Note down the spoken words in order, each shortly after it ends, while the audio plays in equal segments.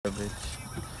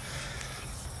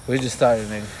We just started,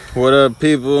 nigga. What up,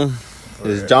 people?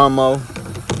 It's John Mo.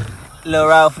 Lil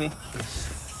Ralphie.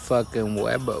 Fucking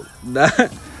Webo.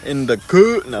 In the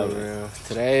coot. No, For real.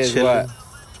 Today is Chillin'. what?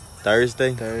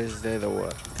 Thursday, Thursday the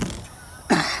what?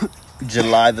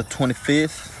 July the 25th.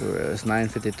 For real. It's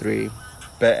 9:53.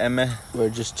 PM. We're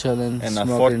just chilling, And the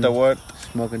smoking, Forte word.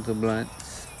 smoking two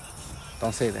blunts.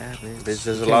 Don't say that, bitch. There's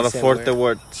You a can't lot of say Forte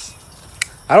word. words.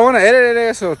 I don't want to edit it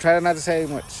there, so try not to say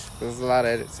much. There's a lot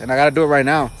of edits. And I got to do it right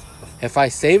now. If I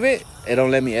save it, it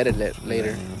don't let me edit it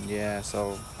later. Yeah,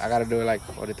 so I got to do it like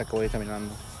ahorita que voy caminando.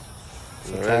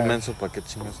 So Sorry, menso, pa' que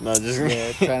chingas. No, just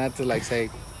yeah, try not to like say.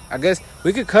 I guess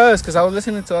we could cuss because I was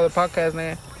listening to other podcasts,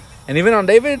 nigga. And even on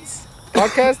David's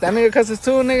podcast, that nigga cusses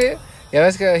too, nigga. Yeah,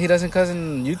 that's good. He doesn't cuss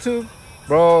in YouTube.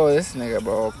 Bro, this nigga,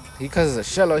 bro. He cusses a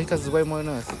shallow. He cusses way more than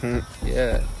us.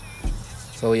 Yeah.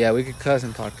 So, yeah, we could cuss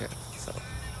in podcast. So.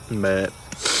 Bad.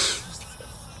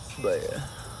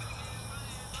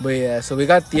 But yeah, so we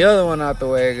got the other one out the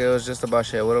way. It was just about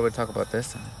shit. What do we talk about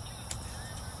this time?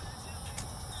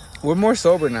 We're more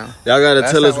sober now. Y'all gotta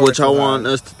Last tell time us we what were y'all too want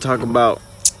loud. us to talk about.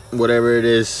 Whatever it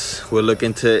is, we'll look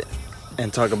into it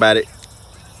and talk about it.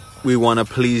 We want to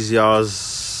please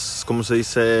y'all's, como se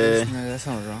dice? Nigga, that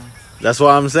sounds wrong. That's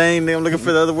what I'm saying. I'm looking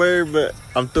for the other word, but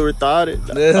I'm too retarded.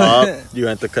 You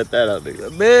have to cut that out, nigga.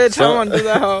 Bitch, I want to do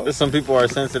that. Hoe. Some people are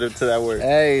sensitive to that word.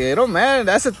 Hey, it don't matter.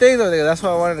 That's the thing, though, nigga. That's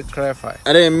why I wanted to clarify.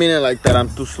 I didn't mean it like that. I'm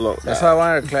too slow. That's why I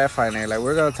wanted to clarify, nigga. Like,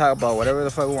 we're going to talk about whatever the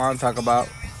fuck we want to talk about.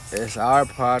 It's our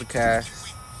podcast.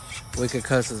 We could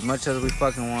cuss as much as we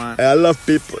fucking want. Hey, I love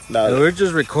people. And we're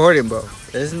just recording, bro.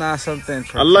 It's not something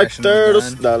I like professional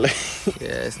turtles. done. Dale.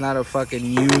 Yeah, it's not a fucking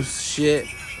news shit.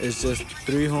 It's just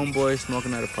three homeboys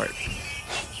smoking at a park.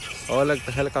 Oh, like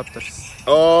the helicopters.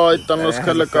 Oh, ahí están Yeah, los it has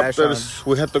a flash helicopters.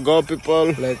 We have to go, people.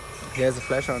 Look, he has a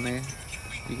flash on there.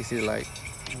 You can see the light.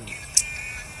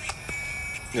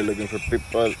 You're looking for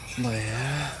people. But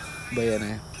yeah,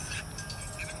 nigga.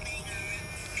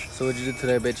 So what'd you do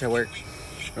today, bitch, at work?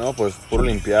 No, pues puro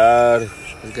limpiar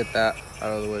Let's get that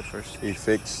out of the way first. y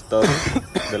fix stuff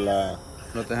de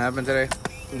Nothing happened today?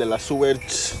 la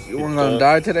switch. You weren't gonna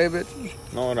die today, bitch?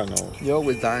 No, ahora no. You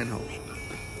always dying, ho.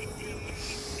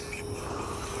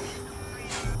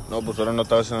 No, pues ahora no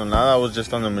estaba haciendo nada. I was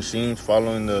just on the machines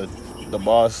following the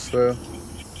boss. Bro.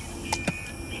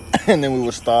 And then we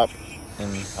would stop.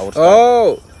 And I would stop.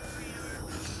 Oh!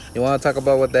 You wanna talk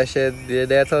about what that shit the other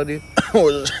day I told you?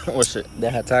 What shit?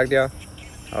 That I tagged y'all?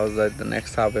 I was like the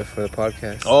next topic for the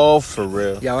podcast. Oh, for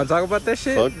real. Y'all wanna talk about that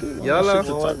shit? Fuck, dude. Y'all Shit love-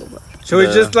 to talk about. Should we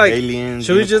The just like aliens,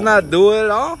 should we just not unicorns. do it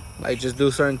at all? Like just do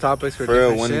certain topics for For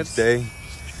real, different one shits? each day.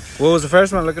 What was the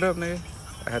first one? Look it up, nigga.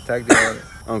 I had tagged you on it.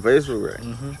 On Facebook,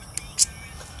 right?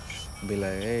 Be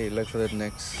like, hey, look for the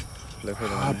next. Look for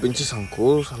the Ah, next. pinches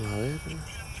zancudos a la vez.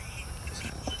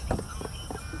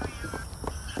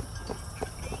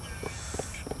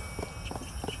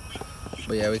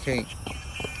 But yeah, we can't.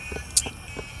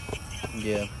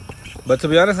 Yeah. But to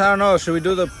be honest, I don't know. Should we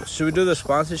do the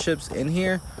sponsorships in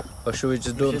here, or should we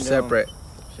just do We them should do 'em. separate?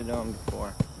 Should do them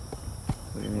before.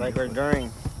 What do you mean? Like or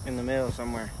during. In the middle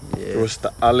somewhere. It Yeah. was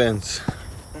the aliens.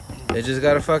 They just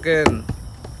gotta fucking.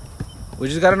 We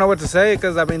just gotta know what to say,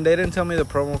 cause I mean they didn't tell me the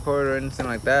promo code or anything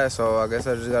like that, so I guess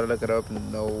I just gotta look it up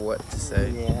and know what to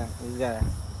say. Yeah, we gotta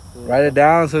Write it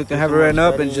down so we can Do have it some more written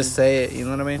up and studying. just say it. You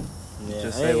know what I mean? Yeah,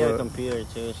 Just I say got a what- computer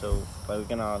too, so like we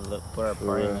can all put our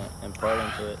part in real. it and part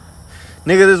into it.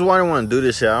 Nigga, this is why I don't want to do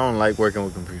this shit. I don't like working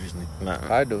with computers, nigga.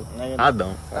 Nah, I do. I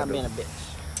don't. Stop being a bitch.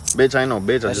 Bitch, I ain't no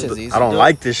bitch. That shit's easy. I don't Do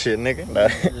like this shit, nigga.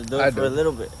 Just do I it for do. a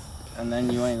little bit, and then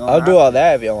you ain't going. I'll do all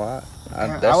that if you want. I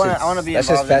want to be That's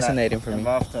just involved in that. fascinating for me.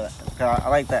 Involved to that. 'Cause I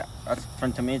like that. That's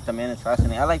to me, it's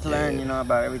fascinating. I like to learn, Yeah.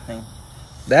 about everything.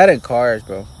 That and cars,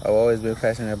 bro. I've always been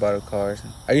passionate about cars.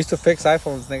 I used to fix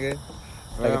iPhones, nigga.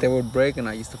 Like Yeah. they would break and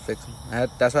I used to fix them.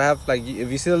 That's why I have like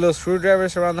if you see the little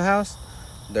screwdrivers around the house,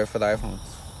 they're for the iPhones.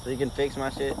 So you can fix my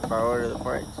shit if I order the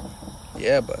parts.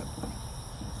 Yeah, but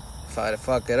if I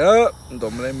fuck it up,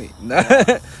 don't blame me.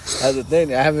 That's the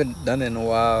thing. I haven't done it in a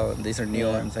while. These are new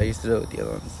Yeah. ones. I used to do it with the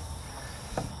other ones.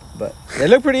 But they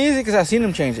look pretty easy because I've seen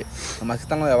them change it. Nomás que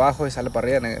están lo de abajo y sale para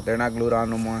arriba. nigga. They're not glued on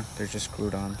no more. They're just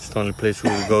screwed on. It's the only place we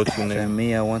will go to, nigga. And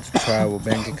me, I want to travel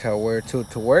bank account where to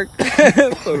work.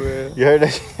 For real. You heard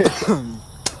that shit?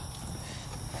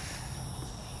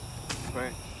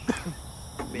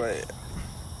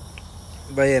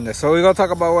 But yeah, so we gonna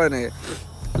talk about what, nigga?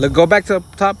 Look, go back to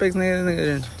topics,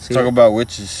 nigga. See, Talk about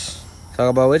witches. talk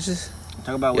about witches.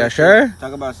 Talk about Yeah, what sure? shit.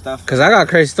 Talk about stuff. Cause I got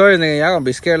crazy stories, nigga. Y'all gonna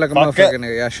be scared like a Fuck motherfucker, it.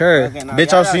 nigga. Yeah, sure. Okay, no,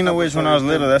 Bitch, y'all I've got seen a a witch couple when I was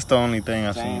stories, little. too. That's the only thing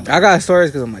I've seen. Damn. I got stories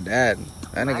because of my dad.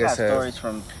 That I nigga got said. stories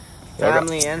from Yeah, I got-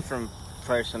 family and from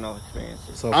personal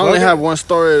experiences. So I only fuck it. have one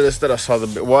story that I saw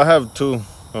the. Well, I have two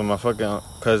with my fucking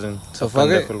cousin. So fuck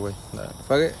it.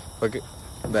 Fuck it. Fuck it.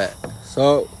 Bet.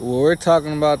 So what we're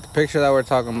talking about, the picture that we're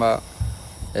talking about,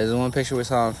 is one picture we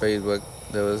saw on Facebook.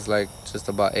 That was like just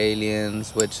about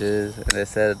aliens, witches, and they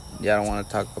said y'all don't want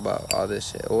to talk about all this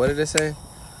shit. Well, what did they say?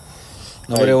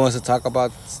 Nobody wants to talk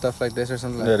about stuff like this or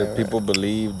something like That that. if people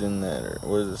believed in that, or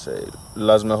what does it say?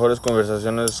 Las mejores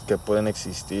conversaciones que pueden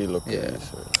existir. Lo que Yeah.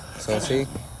 dice. So see,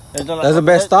 There's a lot- that's the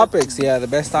best there- topics. Yeah, the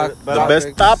best But The topics.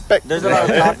 best topic. There's a lot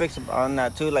of topics on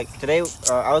that too. Like today,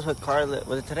 I was with Carla.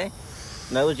 Was it today?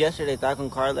 No, it was yesterday. Talking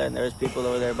with Carla, and there was people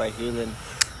over there by Hewlin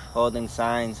holding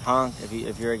signs, honk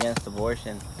if you're against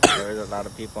abortion. There's a lot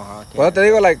of people honking. Well, te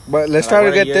digo, like, but let's try to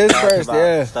Like, what are get your this thoughts first. about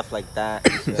Yeah. stuff like that.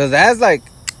 Because that's like,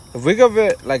 if we give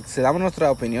it, like, si damos nuestra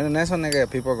opinión en eso, nigga,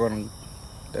 people are going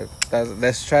to,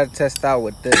 let's try to test out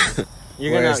with this.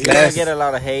 You're Where gonna it's you're gonna less- get a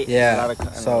lot of hate. Yeah. And a lot of, and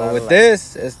a So lot with of,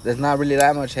 this, it's not really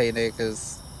that much hate, nigga,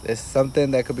 because it's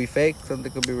something that could be fake,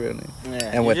 something could be real, nigga. yeah,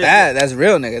 And you're with just- that, that's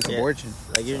real, nigga. It's Yeah. abortion.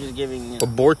 like you're just giving. You know,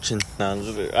 Abortion. No,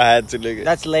 I had to look at.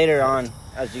 that's later on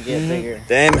as you get bigger.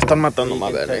 Damn, me están You matando,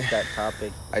 my can bad. touch that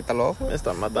topic, Ahí está lo ojo. Me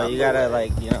están but matando. you gotta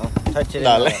like touch it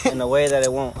Dale. in a way that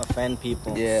it won't offend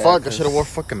people. Yeah. Fuck, I 'cause should have wore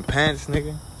fucking pants,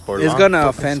 nigga. Or It's long gonna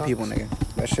fucking offend socks. people, nigga.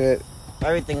 That shit.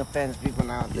 Everything offends people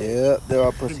nowadays. Yeah, they're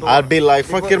all pussy. People- I'd be like,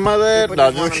 fuck your mother. People No,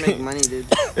 just want just to make kidding. money, dude.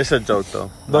 It's a joke though.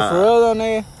 But for real though,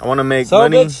 nigga, I want to make So,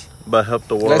 money, bitch, but help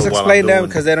the world. let's while I'm explain them doing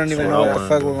because they don't even what know I what the wanna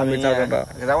fuck do. we're gonna be talking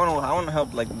about. Because I want to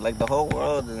help like the whole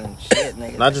world and shit,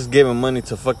 nigga. Not just giving money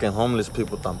to fucking homeless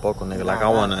people tampoco, nigga. Like I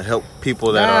Nah. want to help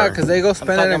people that Nah, are. because they go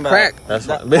spend it talking in about- crack. That's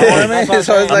That- what, I want- that's what I'm So it's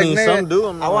saying. like, I mean, nigga, some do.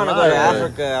 I'm I not want to gonna go to lie, but-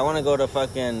 Africa. I want to go to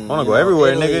fucking. Wanna go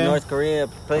everywhere, Italy, nigga. North Korea,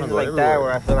 places go like that everywhere.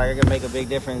 where I feel like I can make a big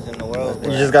difference in the world.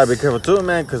 You just gotta be careful too,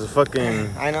 man, because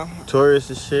fucking I know. tourists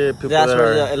and shit, people That's that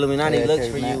where are. the Illuminati Yeah, looks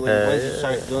for you when yeah, once you yeah.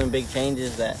 start doing big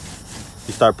changes. That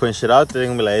You start putting shit out there,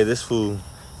 and be like, hey, this fool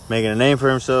making a name for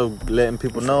himself, letting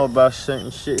people know about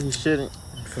certain shit he shouldn't.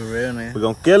 For real, man. We're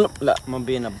gonna kill him. Like, I'm gonna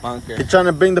be in a bunker. you're trying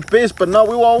to bring the peace, but no,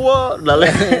 we want war.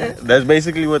 Like, that's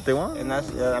basically what they want. And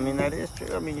that's, I mean, that is true.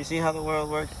 I mean, you see how the world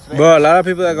works today. Bro, a lot of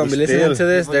people that are gonna We be listening still- to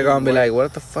this, people they're gonna be just like,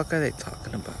 "What the fuck are they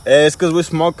talking about?" It's because we're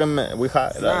smoking, man. We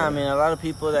hot. Nah, I mean, a lot of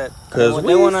people that 'Cause they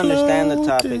we won't understand the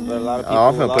topic, floating. but a lot of people Oh,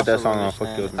 I'm will gonna put that also song on. Fuck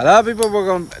understand. you. A lot of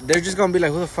people they're just gonna be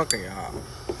like, "Who the fuck are y'all?"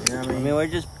 You know what I I mean? mean, we're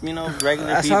just, regular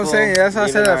That's people. what I'm saying. That's what I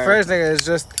said giving at our first, nigga. It's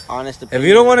just honest if opinion.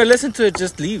 you don't want to listen to it,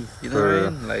 just leave. You know For what I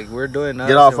real. mean? Like we're doing us.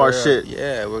 Get off and our we're- shit.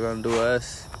 Yeah, we're gonna do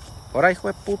us. Ahora, hijo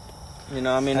de puta. You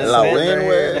know, I mean, La if win,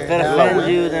 güey. it La offends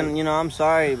win. you, then, I'm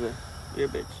sorry, but you're a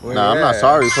bitch. Nah, I'm not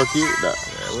sorry. Fuck you. Nah.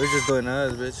 Yeah, we're just doing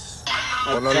us, bitch. At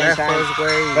Por the lo same time- lejos,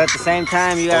 güey. But at the same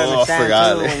time, you gotta Oh, I understand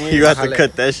forgot. too. When You have to Jale.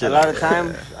 cut that shit. a lot out. of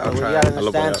time, I'll you try. gotta I love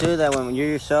understand that. too that when you're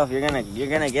yourself, you're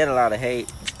gonna get a lot of hate.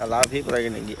 A lot of people are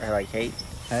gonna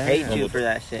hate you for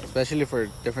that shit. Especially for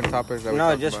different topics that we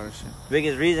No, talk just- about and shit.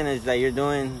 Biggest reason is that you're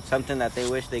doing something that they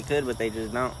wish they could, but they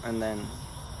just don't. And then,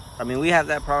 I mean, we have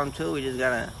that problem too.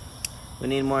 We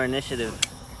need more initiative.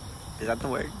 Is that the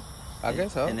word? I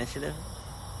guess so. Initiative.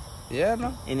 Yeah,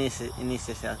 no. Initiative.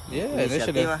 Yeah,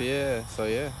 initiative. Yeah. So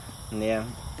yeah. Yeah.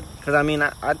 Cause I mean,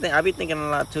 I be thinking a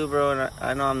lot too, bro. And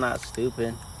I know I'm not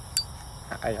stupid.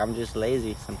 I'm just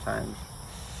lazy sometimes.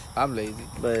 I'm lazy.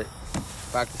 But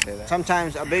If I could say that.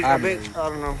 sometimes a big, I'm I lazy.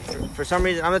 don't know. For some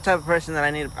reason, I'm the type of person that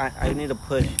I need to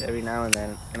push every now and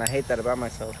then, and I hate that about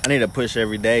myself. I need to push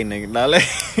every day, nigga. Nah, like,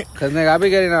 Cause nigga, I be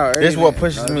getting out early. this what nigga.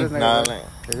 pushes No, me. this nigga, Nah, bro. like,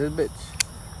 It's this bitch.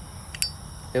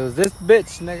 It was this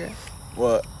bitch, nigga.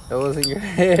 what? It was in your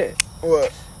head.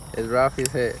 What? It's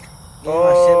Ralphie's head. Give me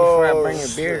my shit before I bring your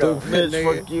beard up. Stupid bitch,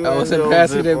 nigga. fuck you I wasn't and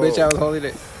passing your it, bitch. zippo. I was holding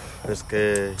it. It's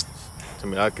good. To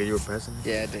me, okay, you were passing it?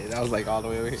 Yeah, dude. I was like all the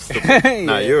way over here.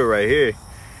 Nah, you were right here.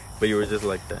 But you were just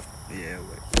like that. Yeah,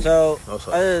 So, Oh,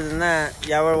 sorry. other than that,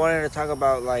 yeah, we're wanting to talk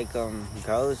about like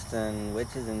ghosts and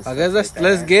witches and stuff. I guess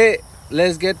like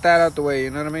let's get that out the way. You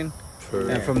know what I mean? For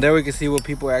And from there we can see what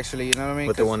people actually. You know what I mean?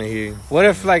 what they 'Cause want to hear. what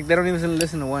if like they don't even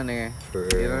listen to one nigga? For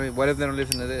You know what I mean? What if they don't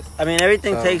listen to this? I mean,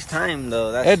 everything So- takes time,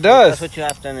 though. It does. That's what you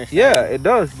have to understand. Yeah, it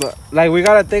does. But like we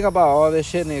gotta think about all this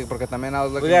shit, nigga. Porque también I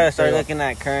was looking. We gotta start at looking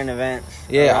at current events.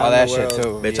 Yeah, around all that the shit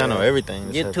world. too. Bitch, I know Yeah. everything.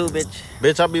 that's You too, happening. bitch.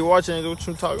 Bitch, I be watching what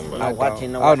you talking about. Not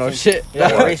watching, no I don't know watching. shit. You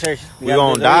gotta research. You We gotta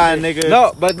gonna do the die, research. nigga.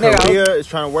 No, but nigga, Korea is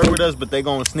trying to work with us, but they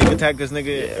gonna sneak attack this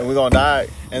nigga, and we gonna die.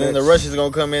 And then the Russians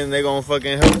gonna come in, and they gonna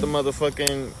fucking help the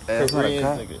motherfucking That's not a Koreans,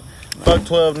 cop. nigga. Fuck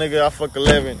 12, nigga. I fuck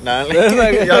 11. Nah, That's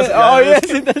like, y'all- oh y'all- yeah,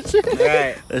 see that shit.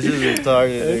 Right. That's just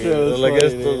retarded, That shit nigga. was Like, funny,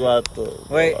 estos vatos.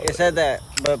 Wait, it said that,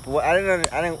 but I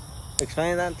didn't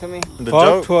explain that to me. The Fuck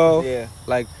joke? 12, Yeah.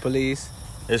 like police,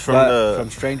 It's from from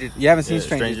Stranger. You haven't seen yeah,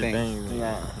 Stranger Things? Things.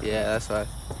 Nah. Yeah, that's why.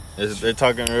 They're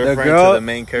talking The referring girl, to the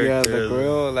main character. yeah, the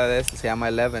girl, la de esta se llama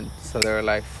 11. So they were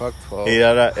like, fuck 12. Y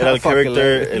era el Fuck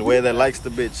character, 11. el way that likes the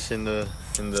bitch in the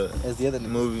It's the other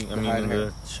movie. I mean, behind in her.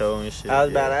 the show and shit. I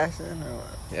was yeah. badass then, or what?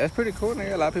 Yeah, it's pretty cool,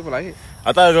 nigga. A lot of people like it.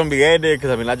 I thought it was gonna be gay there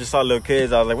because I mean I just saw little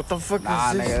kids. I was like, what the fuck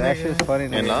Nah, is this? nigga, that shit's funny,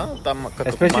 And nigga. no, está más que tu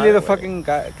Especially the madre, fucking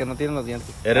guy que no tiene los dientes.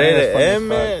 It That nigga's rated funny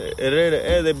M, as fuck. man. It rated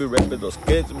M. They be rapping those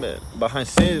kids, man. Behind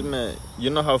scenes, man. You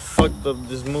know how fucked up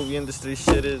this movie industry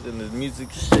shit is and this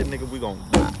music shit, nigga. We gon'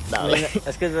 I mean,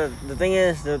 that's because the thing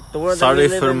is, the world Sorry that we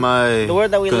live for in, my the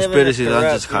world that we live in is conspiracies. I'm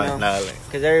corrupt, just kind of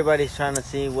because everybody's trying to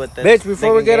see what the Bitch,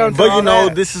 before we get on But you all know,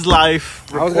 that, this is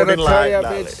life. I was gonna Reporting tell live, ya,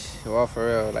 dale. bitch. Well, for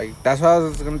real. Like, that's what I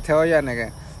was gonna tell ya,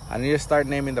 nigga. I need to start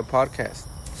naming the podcast.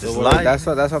 This So, live. that's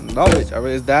what, no, bitch.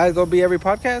 Is that gonna be every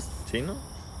podcast? Chino?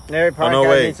 Every podcast no,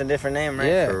 wait. needs a different name, right?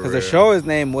 Yeah, For because the real. show is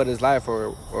named What Is Life,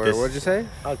 or This- what'd you say?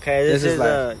 Okay, this This is is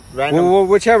like- random,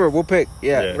 Whichever, we'll pick.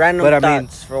 Yeah. Yeah. random But I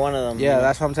thoughts mean, for one of them. yeah,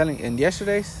 that's what I'm telling you. In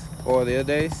yesterday's or the other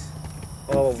days?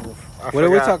 Oh, What did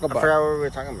we talk about? I forgot what we were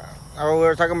talking about. Oh, we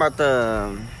were talking about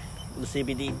the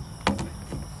CBD.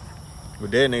 We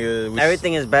did, nigga.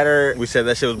 Everything is better. We said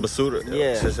that shit was basura.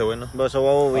 Yeah. Se se bueno. But so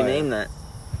what would we Oh, yeah. name that?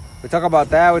 We talk about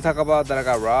that. We talk about that I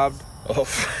got robbed. Oh,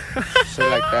 Shit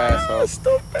like that. So,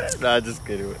 stupid. Nah, just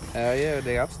kidding. hell yeah,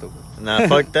 nigga, I'm stupid. Nah,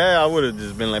 fuck that. I would have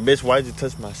just been like, bitch, why'd you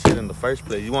touch my shit in the first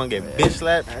place? You want to get bitch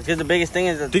slapped? Because the biggest thing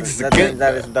is that, Think it's a game,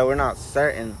 that we're not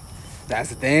certain. That's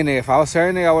the thing, nigga. If I was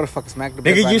certain, nigga, I would have fucking smacked the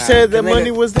bitch Nigga, right you now. said that Nigga,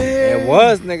 money was there. It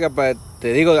was, nigga, but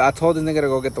te digo, I told the nigga to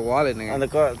go get the wallet, nigga. On the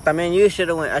call, I mean, you should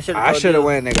have went. I should have. I should have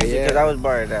went, nigga, yeah. Because I was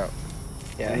barred out.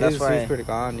 Yeah, And that's he was why- pretty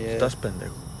gone, yeah. That's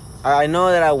pendejo. I know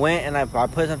that I went and I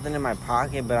put something in my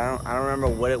pocket, but I don't remember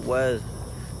what it was.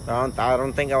 I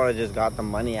don't think I would have just got the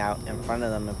money out in front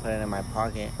of them and put it in my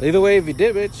pocket. Either way, if you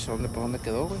did, bitch, ¿dónde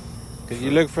quedó, güey? Because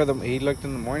you looked for them. He looked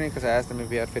in the morning because I asked him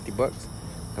if he had $50.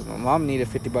 Because my mom needed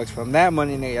 $50 from that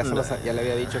money, nigga. Ya le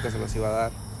había dicho que se los iba a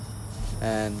dar.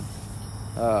 And,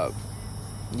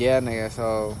 yeah, nigga,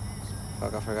 so...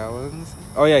 Fuck, I forgot what I was gonna say.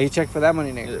 Oh, yeah, he checked for that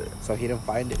money, nigga. Yeah. So he didn't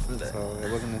find it. Yeah. So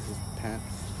it wasn't in his pants.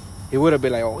 He would have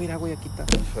been like, oh, mira, güey, aquí está.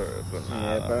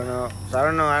 Yeah, but no. So I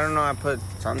don't know. I put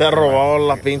something. Te in my robó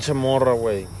la pocket. pinche morra,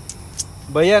 güey.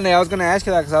 But yeah, nigga, I was gonna ask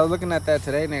you that because I was looking at that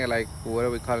today, nigga. Like, what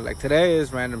do we call it? Like, today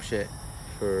is random shit.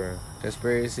 For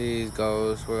Conspiracies,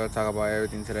 ghosts. We're gonna talk about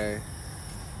everything today.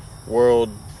 world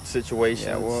situations.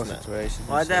 Yeah, world Nah, situations.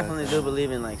 Well, I and shit like definitely that. do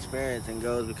believe in like spirits and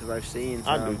ghosts because I've seen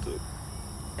I some do too.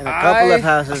 in a couple of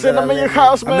houses. I said that I'm in your lived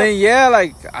house, I man. mean, yeah,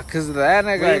 like, cause of that,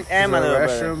 nigga, Me like, and my the little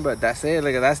restroom, but that's it.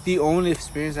 Like, that's the only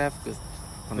experience I have. Cause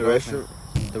The restroom.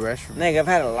 The restroom. Nigga, I've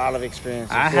had a lot of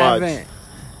experiences. I Watch. haven't.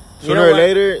 You Sooner know or what?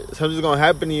 later, something's gonna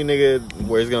happen to you, nigga,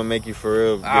 where it's gonna make you for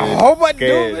real. I good, hope I do,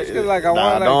 scared. bitch, 'cause, like, I Nah,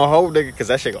 want, like- don't hope, nigga, because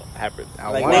that shit gonna happen. I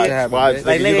Like, want nigga, it to happen. Watch, bitch. nigga,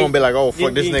 Like, you nigga, gonna be like, oh, fuck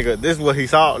you- this you- nigga. This is what he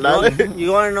saw.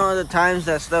 You want to know the times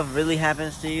that stuff really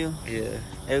happens to you? Yeah.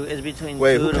 It's between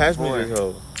Wait, 2 who to passed me 4. this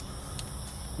hoe?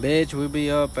 Bitch, we be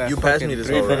up at You passed fucking me this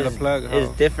 3 hoe, from right? the plug. It's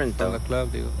ho. different From the though.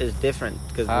 club, dude. It's different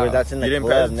because How? that's in the You didn't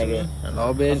club, pass it to nigga. me?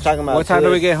 Oh, bitch. I'm talking about what time two-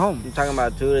 do we get home? I'm talking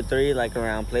about 2 to 3, like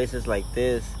around places like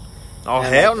this. Oh,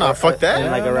 And hell like, no. Fuck And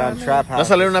that. like Yeah, around no, trap No house.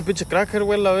 salir una pinche cracker,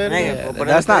 güey, la verga. Yeah, por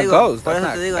that's eso te not digo, ghost. por That's eso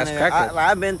not- te digo, that's nigga, cracker.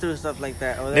 I've been through stuff like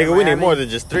that. over there Nigga, in we need Miami. more than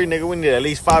just 3, nigga. We need at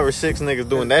least 5 or 6 niggas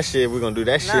doing that shit. We're gonna do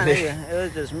that Nah, shit. nigga, it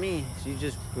was just me. You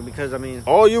just because I mean,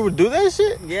 Oh, you would do that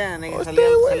shit? yeah, nigga, Oh, salía stay a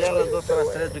las away. 2 a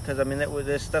las 3 because I mean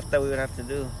there's stuff that we would have to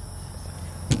do.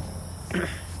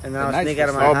 And then I The was night sneak out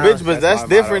of my Oh, house. bitch, but That's that's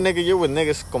my different, motto. nigga. You're with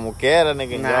niggas como quiera,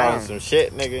 nigga. And Nah. y'all on some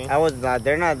shit, nigga. I was not.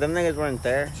 They're not. Them niggas weren't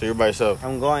there. So you're by yourself.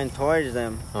 I'm going towards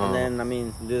them, Uh-huh. and then I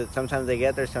mean, sometimes they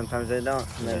get there, sometimes they don't,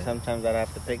 and then Yeah. sometimes I'd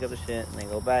have to pick up the shit and then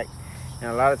go back. And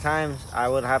a lot of times I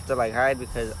would have to like hide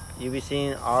because you be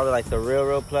seeing all the like the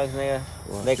real plugs, nigga.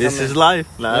 They This come is in, life.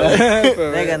 Nah.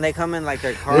 nigga, and they come in like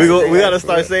their cars. we nigga. gotta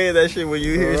start saying that shit when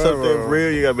you hear Bro, something bro.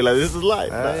 real. You gotta be like, this is life.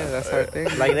 Ah, yeah, that's our thing.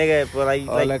 Like nigga, but like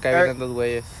Oh, like I er- vienen dos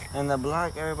güeyes. in the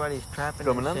block, everybody's trapping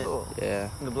and shit. Caminando. Yeah.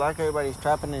 In the block, everybody's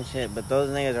trapping and shit. But those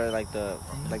niggas are like the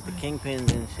kingpins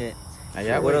and shit.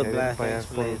 Allá, What güey. else ahí blast para allá is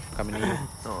por please? Caminillo.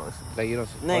 No, Like, you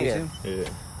don't Nigga. yeah.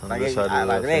 On Like, this side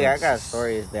of the nigga, I got fence.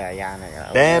 stories there, yeah,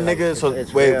 nigga. Damn, Like, nigga. So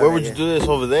it's wait, real, where would you nigga. do this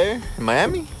over there? In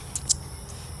Miami?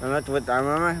 I remember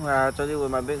when I told you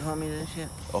with my big homies and shit.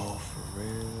 Oh, for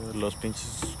real. Los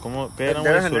pinches, ¿cómo? ¿Qué eran,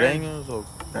 They're güey? Honduran. ¿Sureños?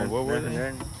 O what were they?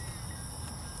 They're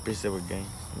Bitch, they were gang.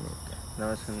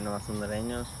 no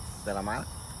hondureños de la mala.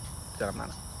 De la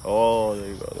mala. Oh, there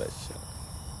you go. That shit.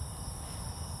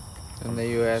 And then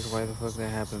you ask why the fuck that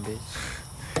happened,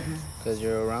 bitch. Because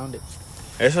you're around it.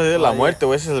 Eso es la Oh, yeah. muerte,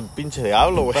 güey. Ese es el pinche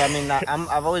diablo, But güey. I mean,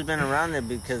 I've always been around it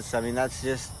because I mean that's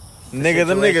just. Nigga,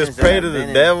 them situations niggas that pray I've to the been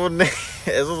in. devil, nigga.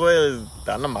 Esos güeyes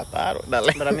te van a matar, güey.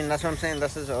 Dale. But I mean, that's what I'm saying.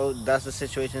 That's the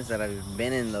situations that I've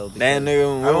been in though. Damn,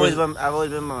 because nigga. I've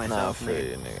always been by Nah, myself. I feel nigga.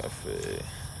 you, nigga. I feel you.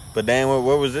 But damn,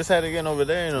 where was this at again over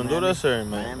there in Honduras or in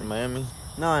Miami. Miami?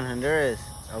 No, in Honduras.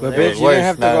 Over But there. bitch, you didn't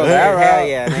have to go that Hell route.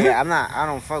 yeah, nigga. I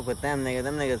don't fuck with them, nigga.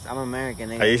 Them niggas, I'm American,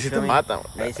 nigga. Ahí you sí feel te me? matan.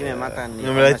 Ahí sí me matan.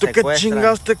 No, mira, ¿tú qué secuestran.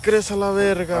 chingados te crees a la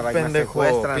verga, Like, me pendejo?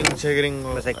 secuestran. Pinche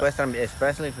gringo. Me secuestran,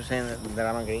 especially for saying that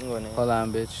I'm a gringo, nigga. Hold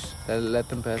on, bitch. Let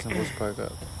them pass and we'll spark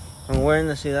up. When we're in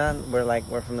the ciudad,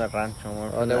 we're from the rancho. We're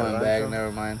Oh, from they the went rancho. back.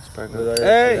 Never mind. Spark We go up. to the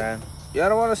Hey, ciudad. y'all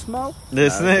don't want to smoke?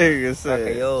 This nigga Okay,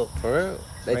 said, yo. For real?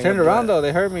 They Bring turned it around back. though.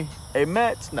 They heard me. hey,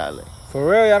 Matt, dale. For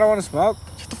real, y'all don't want to smoke?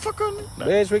 Shut the fuck up, nigga.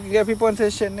 Bitch, we can get people into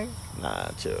this shit, nigga. Nah,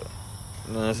 chill.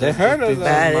 No, They heard us, though.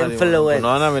 Bad influence.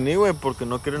 No van a venir, güey, porque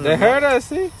no quieren. They heard us,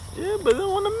 see? Yeah, but they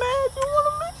want to match. They want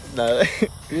to match. Nah,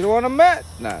 You don't want to match?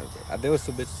 Nah, I think it was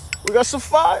two bitches. we got some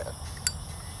fire.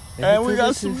 And we two got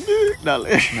bitches? some dick. Dale. Nah,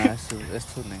 it's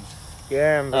two niggas.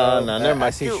 Yeah, bro. Nah, never mind. I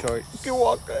see You- shorts. You can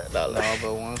walk that. Dale. No,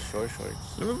 but one's shorts.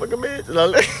 Let me fucking bitch.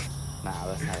 Dale. Nah,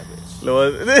 that's not a bitch. Le voy a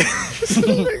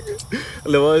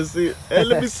le voy a decir, hey,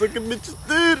 let me suck a bitch's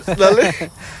dick. Dale.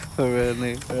 For real,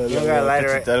 nigga. You got a lighter,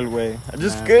 right? Cachetar el güey.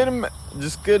 Just Nah. kidding, man.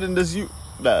 Just kidding. This you.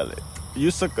 Dale.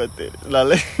 You suck a dick.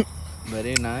 Dale.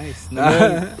 Very nice. And Nah.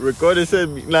 then record it,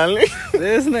 send me. Dale.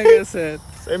 This nigga said.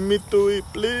 Send me to it,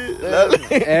 please. Dale.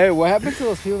 Hey, what happened to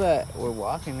those people that were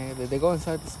walking, nigga? Did they go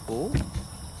inside the school?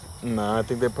 Nah, I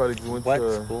think they probably went What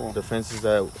to school? the fences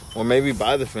that, or maybe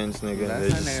by the fence, nigga. That's They're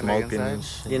not just nigga, smoking like and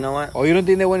You shit. know what? Oh, you don't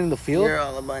think they went in the field? You're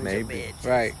all a bunch Maybe. of bitches.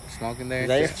 Right, smoking there. Is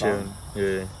that your Just phone?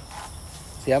 chilling. Yeah.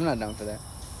 See, I'm not down for that.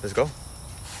 Let's go.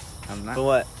 I'm not For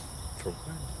what?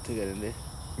 to get in there.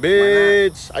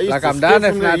 Bitch, I used Like, to I'm skip down from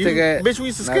if there. not to You- get. Bitch, we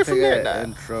used to not skip from there. get Nah.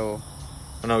 intro.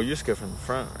 No, you skip from the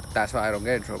front. Right? That's why I don't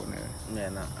get in trouble, nigga. Yeah,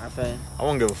 no. I feel you. I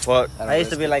won't give a fuck. don't I used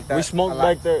to be risk like that. We a smoked lot.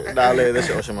 back there. Dale, that's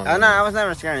your Oh no, I was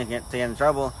never scared to get in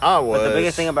trouble. I was. But the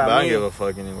biggest thing about but I me- don't give a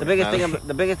fuck anyway. The biggest Nah. thing,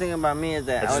 the biggest thing about me is I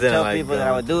that I just would didn't tell like people that I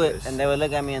going would do to it, this. and they would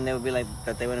look at me and they would be like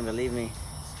that they wouldn't believe me,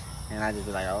 and I'd just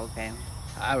be like, oh, okay.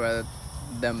 I'd rather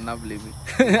them not believe me.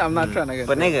 I'm not trying to get.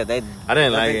 But in trouble. nigga, they. I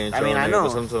didn't but like they- it. I mean, I know.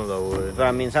 But sometimes I would. But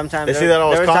I mean, sometimes They see that I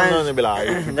was there were calm and times, they be like,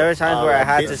 there were times where I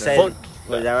had to say, fuck was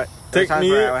that. that right? Take There were times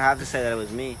me where in. I would have to say that it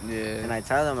was me, Yeah. and I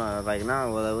tell them I was like,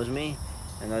 no, well, it was me,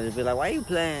 and they'll just be like, why you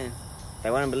playing?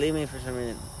 They wouldn't believe me for some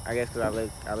reason. I guess because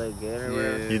I look good or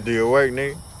whatever. Yeah. You do your work,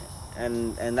 nigga.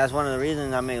 And that's one of the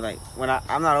reasons I make like when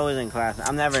I'm not always in class.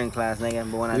 I'm never in class, nigga.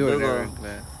 But when I We were do never go, in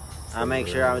class. I make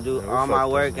sure I do Yeah, we all my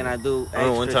fucked work up, and I man. do I extra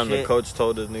remember one time shit. the coach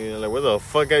told us, nigga, like, where the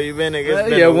fuck have you been, nigga? It's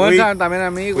been Yeah, a one week, time también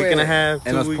a mí, week and a güey. half, 2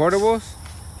 En los weeks. portables.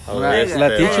 Oh, La- that's la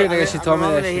bad. teacher, nigga, she told me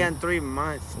remember that he shit. had 3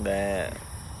 months. That.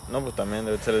 No, but también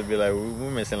they would tell us, be like, we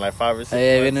missing like 5 or 6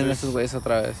 Ahí vienen months. esos güeyes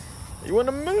otra vez. You want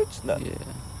a match? No. Yeah.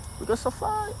 We got so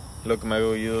far. Lo que me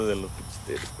hago yo de los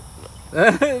pinches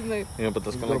Like, y me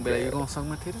patas you con gonna la be like, you cara. gonna suck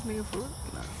my titties, nigga, for real?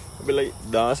 Nah. Be like,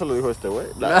 no, eso lo dijo este güey.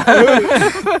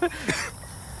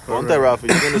 Ponte, Rafa,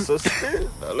 you're gonna so stupid.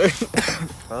 Dale.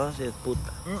 Oh, shit, puta.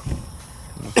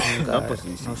 No, pues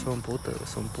sí, sí. No son putas,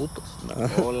 son putos.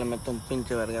 O le meto un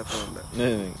pinche vergazo.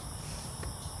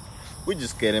 We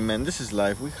just kidding, man. This is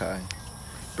life. We high.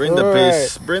 Bring the Alright.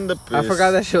 piss. Bring the piss. I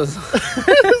forgot that shit was.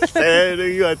 Hey,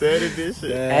 nigga, you got to edit this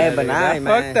shit. Hey, but nah, man.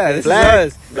 Fuck that. This Flag.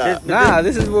 is us. Nah. Nah,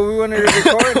 this is what we wanted to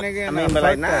record, nigga. I Nah, mean, but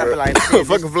like, fuck nah, that. but like, shit,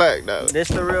 Fucking flag, dog. this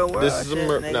the real world. This is shit, a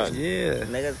nigga. nah. Yeah.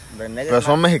 Niggas, the niggas. Pero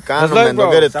son mexicanos, Look, man. bro,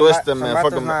 Don't get it some twisted, some man. Fuck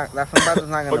vatos them. not, that some vatos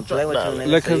not gonna Fuck play with you, that. nigga.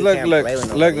 Look, so cause you look, can't look, play with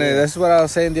look, nobody. nigga. That's what I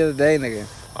was saying the other day, nigga.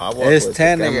 It's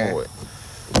 10, nigga.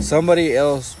 Somebody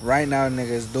else right now,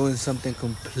 nigga, is doing something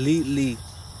completely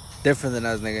different than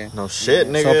us, nigga. No shit,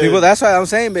 nigga. So people, that's why I'm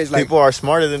saying, bitch. Like, people are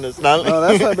smarter than us. Nah, no,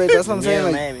 that's why, bitch. That's what I'm saying. Yeah,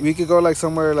 Like, maybe. we could go like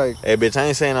somewhere, like Hey, bitch, I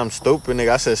ain't saying I'm stupid, nigga.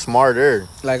 I said smarter.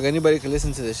 anybody could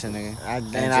listen to this shit, nigga.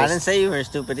 And And I just- didn't say you were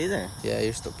stupid either. Yeah,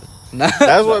 you're stupid. Nah.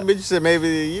 That's what bitch said. Maybe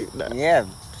you. Nah. Yeah,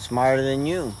 smarter than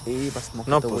you.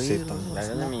 No, pusito. That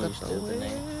doesn't mean you're stupid,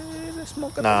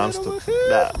 nigga. Nah, I'm stupid.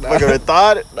 Nah, fucking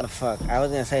retarded. The fuck? I was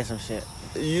gonna say some shit.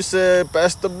 You said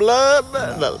pass the blood,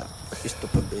 man. Nah. You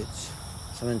stupid bitch.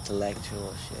 Some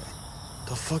intellectual shit.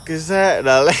 The fuck is that?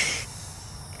 Nah, like,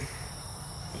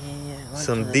 Yeah,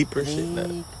 Some deeper shit,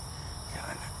 nah.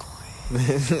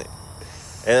 Hey,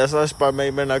 that's our spot,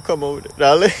 mate. Man, now come over there.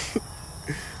 Nah, like,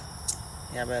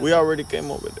 Yeah, but we already came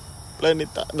over there.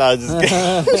 planeta. Nah, just kidding.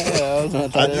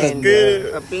 I just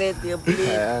kidding. Apleti.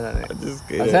 I just I'm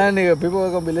kidding. telling nigga, people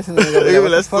are gonna be listening to me. Yeah, What the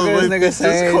let's fuck do is it. this nigga This is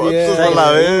saying? called- Yeah. this is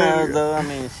la verga. Though, I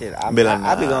mean, shit. I Be like, be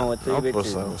nah, going with 3 no, bitches.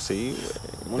 pues, sí,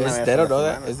 güey. Una vez They a don't la know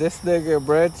that. semana. Is this nigga,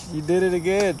 Brett? You did it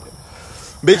again.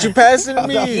 Bitch, you passing I'm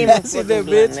not me. passing that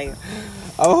bitch. Nigga.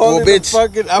 I'm holding the bitch.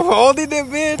 fucking. I'm holding it,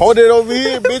 bitch. Hold it over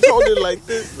here, bitch. Hold it like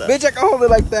this. Nah. Bitch, I can hold it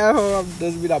like that. Hold on.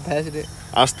 Doesn't mean I'm passing it.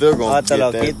 I'm still gonna Oh, te get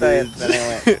lo that quita, bitch.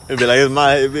 anyway. It'd be like, it's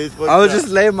my head, bitch. Fuck I was that. just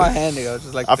laying my hand, nigga. I was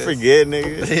just like I this. forget,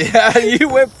 nigga. Yeah, you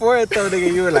went for it though,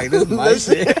 nigga. You were like, this is my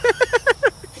shit.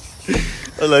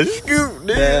 I was like, scoop,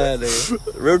 nigga. Yeah, nigga.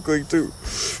 Real quick, too.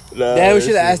 Nah, Damn, we that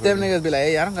should have shit asked them funny. niggas, be like,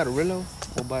 hey, I don't got a Rillo.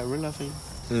 We'll buy a Rillo for you.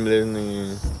 This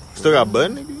nigga. Still got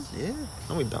butt, niggas? Yeah.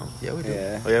 No, we don't. Yeah, we do.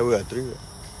 Yeah. Oh, yeah, we got 3.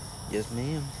 Yes,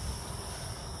 ma'am.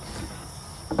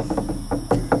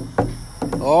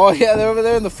 Oh, yeah, they're over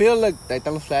there in the field. Look, ahí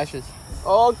están los flashes.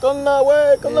 Oh, con la,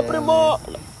 güey, con la Yeah, primo.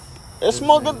 Es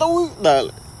smoking the weed.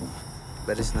 Dale.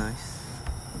 But it's nice.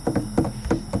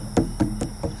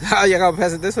 Oh, you gotta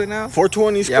pass it this way now?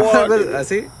 420 Yeah, squad. but,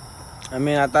 see? I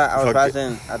mean, I thought I was Fuck it.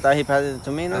 passing. I thought he passed it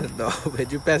to me, no? No,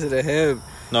 but you pass it to him.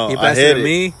 No, He I passed it hit to it.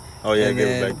 me. Oh, yeah, and give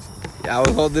then- it back. I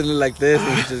was holding it like this,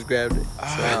 and he just grabbed it. So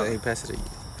Ah. then he passed it to you.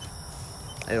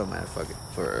 It don't matter, fuck it.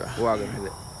 We're all gonna hit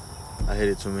it. I hit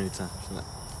it too many times.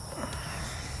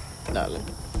 Nah,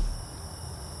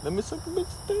 let me suck a bitch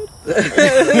dick.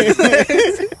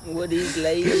 What these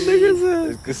ladies?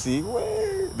 It's cause see,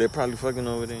 güey. They probably fucking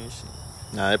over there and shit.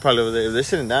 Nah, they probably over there. If they're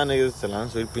sitting down, niggas, te lan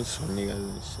subir pinches hormigas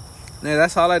and shit. Yeah,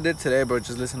 that's all I did today, bro.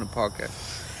 Just listen to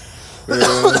podcasts.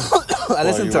 I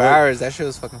listened you to work? ours. That shit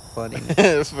was fucking funny.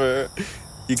 For,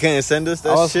 you can't send us I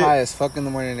that was shit high as fuck in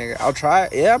the morning, nigga. I'll try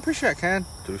it. Yeah, I'm pretty sure I can.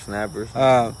 through snappers.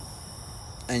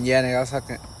 And yeah, nigga, I was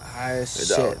fucking high as Hey,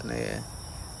 shit, dog. nigga.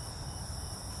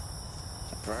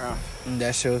 Bro. And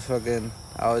that shit was fucking.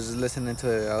 I was just listening to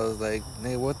it. I was like,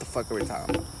 nigga, what the fuck are we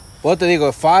talking about? What te digo?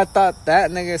 If I thought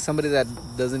that, nigga, somebody that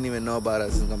doesn't even know about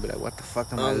us is gonna be like, what the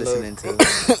fuck am I listening to? I'm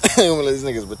gonna let these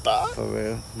niggas retard. For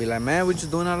real. Be like, man, we just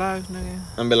doing our lives, nigga.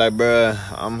 I'm be like, bruh,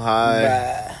 I'm high.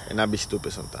 Bruh. And I be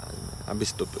stupid sometimes, man. I be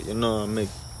stupid. You know, I make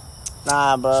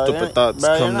Nah, bro. Stupid you're- thoughts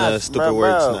bro, come you're to not- stupid bro,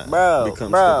 words, bro, not bro,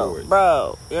 become bro, stupid words.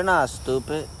 Bro, you're not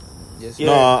stupid. Yes, Yeah.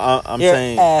 No, I'm You're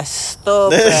saying.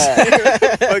 stupid.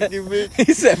 Fuck you, bitch.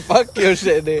 He said, fuck your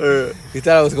shit, nigga. You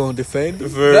thought I was gonna defend you?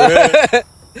 For real.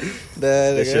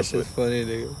 That shit shit's funny,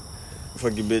 nigga.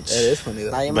 Fuck you, bitch. That is funny,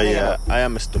 though. Nah, you But might yeah, I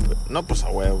am a stupid. No, pues a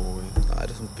huevo, güey. Nah,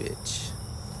 that's a bitch.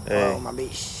 Hey, Oh, my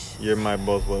bitch. you're my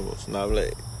both huevos. No,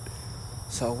 like.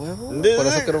 So huevo. This Por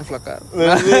eso nigga. quiero un flacar.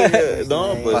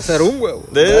 No, Va a pues. ser un huevo.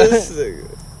 This nigga.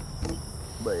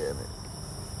 But yeah, man.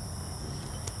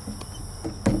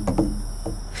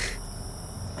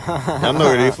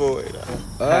 Ando grifo, güey.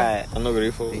 Alright. Ando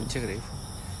grifo. Pinche grifo.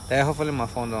 Damn, hopefully my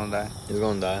phone don't die. It's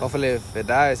gonna die. Hopefully if it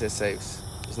dies, it saves.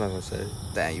 It's not gonna say.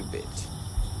 Damn, you bitch.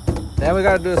 Damn, we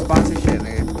gotta do a sponsorship,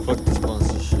 nigga. Fuck the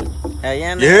sponsorship. Hell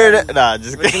yeah, You hear that? Nah,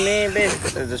 just What you kidding. mean,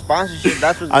 bitch? The sponsorship,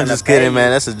 that's what's I'm gonna just pay kidding, you.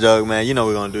 man. That's a joke, man. You know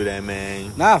we're gonna do that,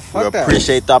 man. Nah, We fuck that.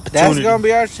 appreciate the That's opportunity. gonna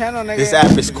be our channel, nigga. This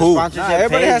app is cool. Sponsorship Nah,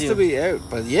 everybody pays has you. to be,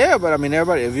 but yeah, but I mean,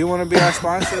 everybody. If you want to be our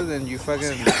sponsor, then you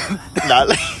fucking, Nah,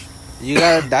 like, you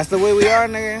gotta. That's the way we are,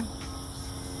 nigga.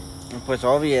 Pues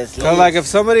obviously. So like, if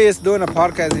somebody is doing a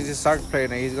podcast, he's a soccer player,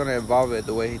 and he's gonna involve it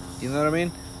the way he, you know what I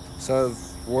mean. So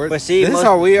we're, But see, this is most-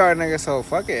 how we are, nigga. So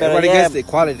fuck it. But Everybody yeah, gets the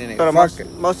equality, nigga. But Fuck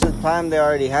it. most of the time, they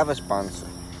already have a sponsor.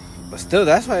 But still,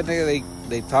 that's why nigga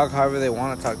they talk however they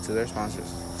want to talk to their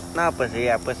sponsors. No, pues sí,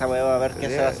 pues a huevo a ver qué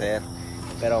se va a hacer.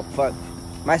 Pero fuck.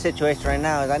 My situation right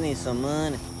now is I need some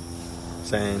money.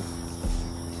 saying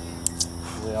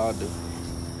We all do.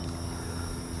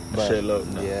 shit low.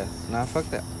 Nah. Yeah. Nah, fuck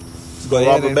that. Go But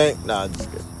rob yeah, a bank. Nah,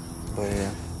 just kidding. But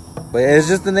yeah. But yeah, it's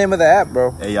just the name of the app,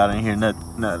 bro. Hey, y'all didn't hear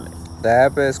nothing. The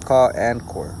app is called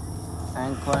Anchor.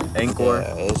 Anchor. Anchor.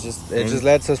 Yeah, it just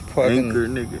lets us fucking Anchor,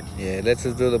 nigga. yeah, it lets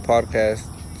us do the podcast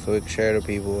so we can share to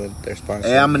people and their sponsors.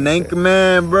 Hey, I'm an and anchor shit.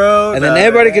 man, bro. And then Nah.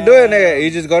 everybody can do it, nigga.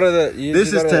 You just go to the. You This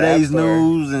just is go to the App today's Store.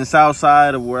 news in South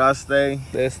Side of where I stay.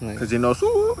 This nigga. Cause you know,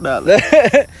 so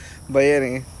that But yeah,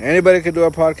 nigga, anybody could do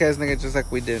a podcast, nigga, just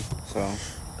like we did. So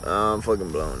I'm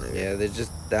fucking blown, nigga. yeah, they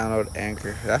just download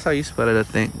Anchor. That's how you spell it, I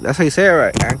think. That's how you say it,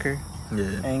 right? Anchor.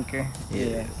 Yeah. Anchor.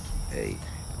 Yeah. Hey.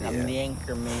 I'm Yeah. the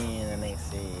anchor man, and they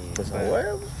say. Pues a Right.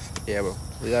 huevo. Yeah, bro.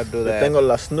 We gotta do Yo that. tengo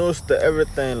las news de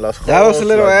everything. Las That was a hoes,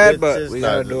 little las ad, but bitches, we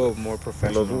gotta las- do it more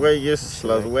professional. Los güeyes, Shit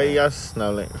las like huellas.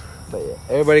 Now, like, But yeah,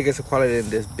 everybody gets equality in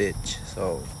this bitch.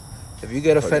 So if you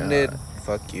get Fuck offended, yeah.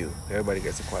 fuck you. Everybody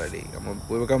gets equality.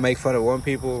 We're gonna make fun of one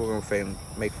people. We're gonna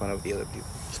make fun of the other people.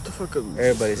 shut the fuck up.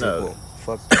 Everybody's No. equal.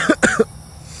 Fuck.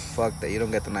 fuck that. You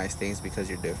don't get the nice things because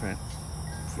you're different.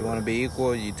 If you want to be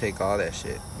equal, you take all that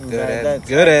shit.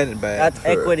 Good and bad. That's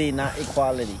equity, not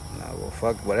equality. Nah, well,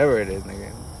 fuck whatever it is,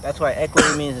 nigga. That's why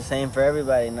equity means the same for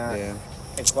everybody, not Yeah.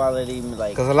 equality.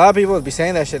 Like, Because a lot of people would be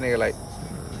saying that shit, nigga, like,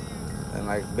 and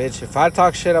like, bitch, if I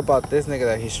talk shit about this nigga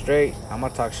that he's straight, I'm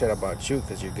gonna talk shit about you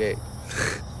because you're gay.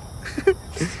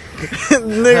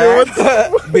 Nigga, what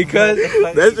the Because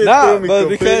that shit Nah, threw me but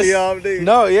completely because- off, nigga.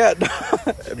 no, yeah,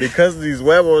 Because these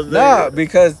huevos, nigga. no,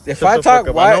 because if Shut I the talk, fuck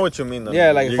up. why? I know what you mean, though.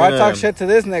 Yeah, like You're if I gonna- talk shit to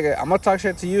this nigga, I'm gonna talk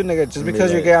shit to you, nigga. Just Be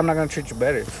because you're like- gay, I'm not gonna treat you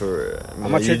better. For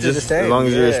I'ma treat you the same, As long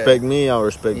as you yeah. respect me, I'll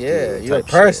respect you. Yeah, you're a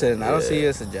type person. shit. I don't Yeah. see you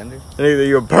as a gender. Nigga,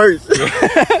 you're a person.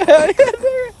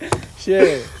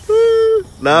 Shit.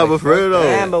 Nah, but for real though.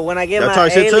 damn, but when I get Y'all my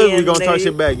talk shit to us, alien, we gonna talk nigga,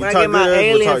 shit back. You when I talk get my good, we'll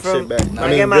alien talk from, shit back. When I I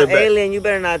mean, get my good back. alien, you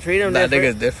better not treat him That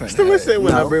different. nigga's different. Still say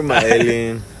when I No. bring my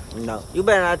alien, No, you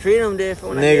better not treat him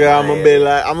different. when I get nigga,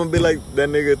 my I'm gonna be like that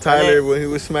nigga Tyler when he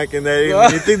was smacking that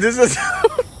alien. You think this is?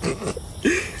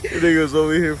 Niggas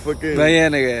over here fucking. But yeah,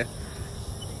 nigga.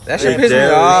 That shit Hey, pissed me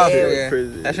Derek, off, shit, nigga.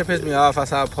 prison. That shit pissed me off. I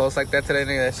saw a post like that today,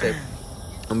 nigga. That shit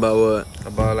About what?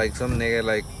 about like some nigga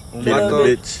like Big Umbato.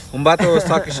 bitch. Umbato was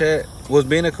talking shit. Was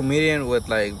being a comedian with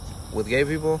gay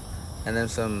people, and then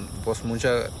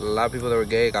a lot of people that were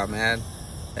gay got mad,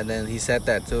 and then he said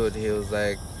that too. He was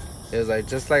like,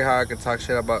 just like how I could talk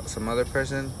shit about some other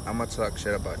person, I'm gonna talk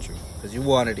shit about you because you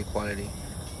wanted equality.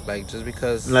 Like just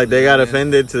because Like they got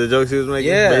offended to the jokes he was making.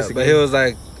 Yeah, basically. but he was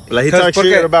like like he 'cause talked porque-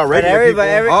 shit about regular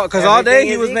everybody- people. because all day everything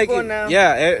he is was equal making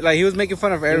now. like he was making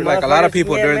fun of You like a lot of motherfuckers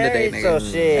people get during the day, married, nigga. so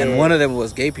shit. And one of them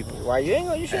was gay people. Why you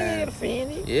shouldn't get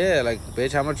offended? Yeah, like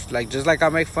bitch, how much like just like I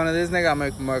make fun of this nigga, I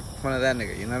make fun of that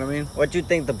nigga. You know what I mean? What you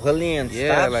think the bullying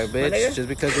Yeah, stops, like my bitch, nigga? just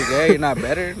because you're gay, you're not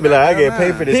better. Be like, I get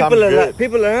paid for this. I'm good.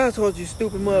 People are assholes, you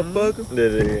stupid motherfucker.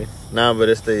 Literally. Nah, but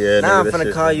it's the Now I'm nigga, that finna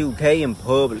shit- call you gay in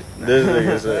public. This nigga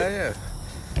Yeah, said.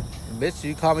 yeah. Bitch,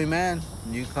 you call me man.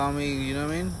 You call me, you know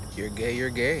what I mean? You're gay, you're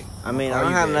gay. I mean, I'll I call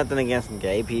don't you have gay. nothing against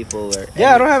gay people or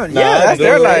Yeah, I don't have it. Nah, Yeah, I that's do.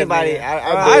 their life. Anybody, nigga.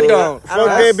 I I don't.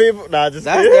 Fuck gay people. Nah, just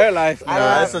That's kidding. their life. I don't Nah,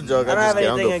 have- that's a joke. I don't I have just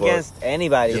can't anything go fuck. against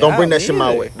anybody. Just don't bring Yeah, that shit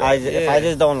my me way. If I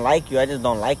just don't like you, I just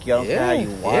don't like you. I don't care how you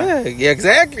want. Yeah,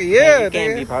 exactly. Yeah, You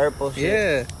can't nigga. be purple. Shit.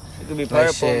 Yeah. You could be Like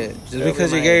purple. shit. Just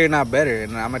because you're gay, you're not better,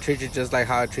 and I'm gonna treat you just like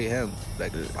how I treat him.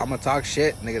 Like I'm gonna talk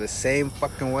shit, nigga, the same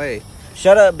fucking way.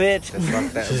 Shut up, bitch.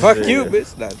 Fuck that. Fuck you,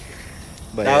 bitch. Nah.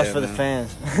 But That yeah, was for the man.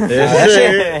 fans.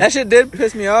 That shit did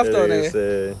piss me off though, nigga.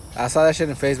 Nigga. I saw that shit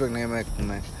on Facebook, nigga.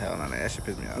 Like, hell no, nigga, that shit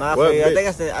pissed me off. Nah, What for you.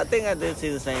 bitch? I think I did see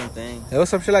the same thing. It was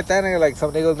some shit like that, nigga. Like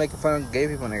some nigga was making fun of gay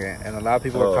people, nigga, and a lot of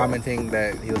people Oh. were commenting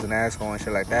that he was an asshole and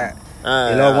shit like that.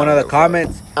 I You know, one of the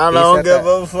comments, I he don't said give that.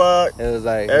 a fuck. It was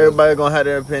like Everybody gonna have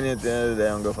their opinion at the end of the day.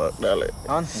 I don't give a fuck. Dale.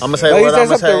 I'm gonna say But he what said I'm gonna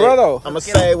something say. real, though. I'm gonna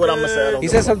say what I'm gonna say. I don't He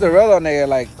give said a fuck. something real though, nigga.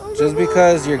 Like just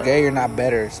because you're gay, you're not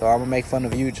better. So I'm gonna make fun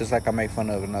of you just like I make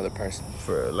fun of another person.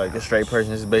 For like a straight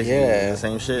person is basically Yeah. the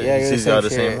same shit. Yeah, He you're sees y'all the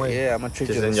same shit. way. Yeah, I'm gonna treat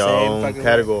Just you the in your same own fucking way.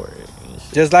 category.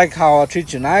 Just like how I'll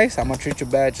treat you nice, I'm gonna treat you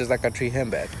bad just like I treat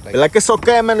him bad. Like it's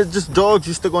okay, man. It's just dogs.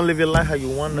 You still gonna live your life how you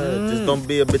wanna. Mm. Just don't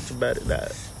be a bitch about it.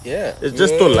 That yeah. it's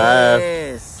just to laugh.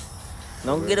 Yes.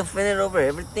 Don't get offended over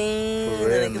everything. For that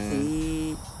real, I can man.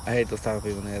 see. I hate those type of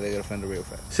people, nigga. They get offended real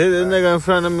fast. See this nigga in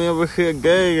front of me over here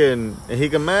gay and he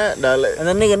get mad. Dale. And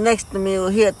the nigga next to me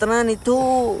was here, Trani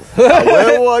too.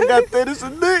 Well, I got this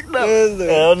and dick now. Yes, sir.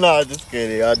 Hell no, just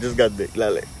kidding. I just got dick.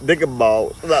 Dale. Dick and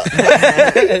balls. Nah.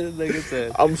 Nigga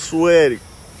said. I'm sweaty.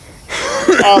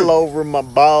 All over my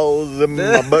balls and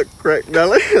my butt crack.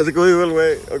 Dale. Go here,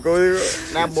 way. Go here.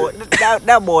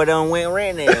 That boy done went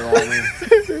redneck on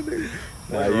me.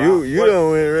 Nah, you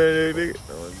don't win red nigga.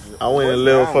 I went in a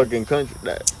little fucking country.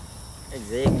 That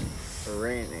Exactly. For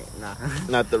redneck. Nah.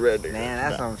 not the red nigga. Man,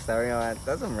 that's some stereo.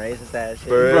 That's some racist ass shit.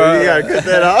 Bro, Bruh. you gotta cut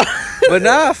that off. But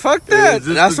nah, fuck that. It's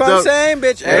just That's a what I'm joke. saying,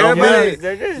 bitch. It don't Everybody.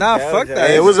 matter. Nah, fuck that.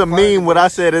 Hey, it was a meme what I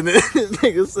said, and this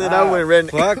nigga said I went red.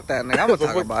 Fuck that, nigga. I'm gonna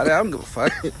talk about it. I don't give a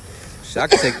fuck. Shit, I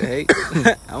can take the hate.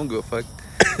 I don't give a fuck.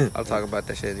 I'll talk about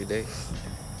that shit any day.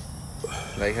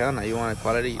 Like, hell no. You want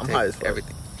equality? You I'm high as take fuck.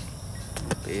 everything.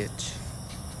 Bitch.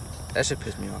 That shit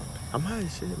pissed me off. I'm high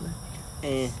as shit,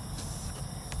 man.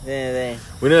 Yeah.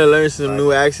 We need to learn some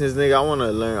new accents, nigga. I want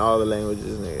to learn all the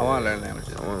languages, nigga. I want to learn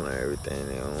languages. I want to learn everything,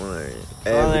 nigga. I want to learn everything.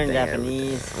 I wanna learn everything.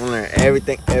 Japanese. I want to learn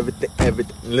everything.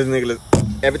 Listen, nigga,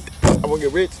 listen. Everything. I want to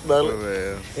get rich, For brother.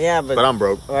 real. Yeah, But I'm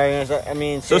broke. Are you gonna start, I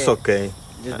mean, So it's shit, okay.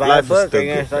 just buy Life a is book. still Are you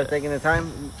gonna good. start taking the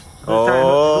time?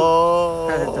 Oh.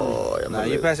 Pass it to me. I'm Nah, a you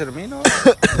little- pass it to me, no?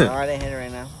 No, I didn't hit it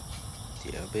right now.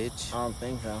 Yeah, bitch. I don't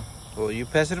think so. Well, you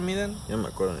pass it to me then? Ya me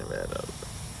acuerdo ni verga.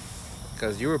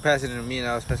 Because you were passing it to me and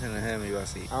I was passing it to him. You want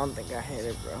to see. I don't think I hit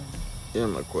it, bro. Yo no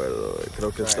me acuerdo, güey.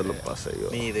 Creo que te lo Friday. pasé yo.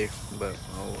 Me either, but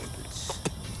oh, bitch.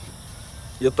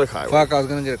 Yo estoy high, güey. Fuck, I was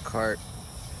gonna get a cart.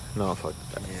 No, fuck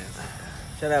that. Yeah.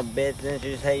 Shut up, bitch. Didn't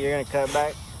you say you're gonna cut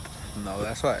back? No,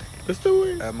 that's why. Este,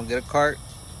 güey. I'm gonna get a cart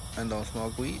and don't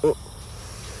smoke weed.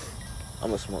 I'm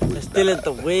gonna smoke You're weed. still at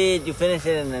the weed. You finish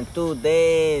it in 2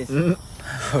 days.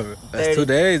 That's 2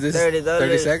 days. This is $30.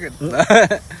 30 seconds.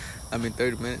 I mean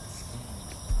 30 minutes.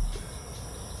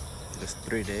 It's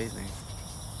 3 days, nigga.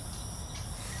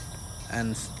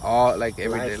 And all like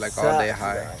every day, like all day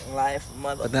high. Life,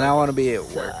 mother. But then I want to be at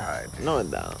work high. No,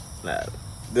 it don't. Nah.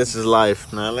 This is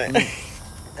life, nah. Like,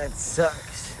 That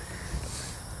sucks.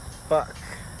 Fuck.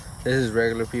 This is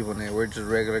regular people, nigga. We're just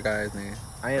regular guys, nigga.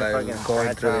 I need Like, a fucking going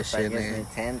scratch through off this that shit, gives nigga. me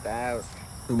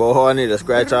 10,000. boy, I need a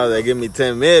scratch off that give me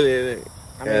 10 million.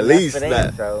 I mean, At that's least for the that.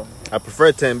 intro. I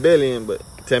prefer 10 billion, but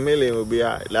 10 million would be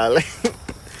alright. Like,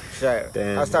 Sure.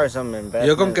 Damn. I'll start some investment.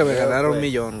 Yo con que me real ganaron un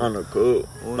quick. millón. on the cool.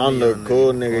 Un On the millón,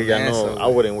 cool, nigga. nigga. Con Ya know, eso, I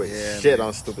wouldn't waste yeah, shit nigga.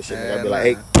 on stupid shit. Nigga. Yeah, I'd be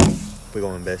like, nah. hey, we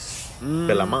gonna invest. Mm.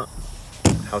 Fill them out.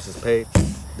 House is paid.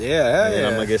 Yeah, And then yeah.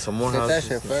 I'm gonna get some more Get that houses.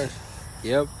 shit first.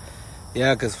 Yep.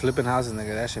 Yeah, cause flipping houses,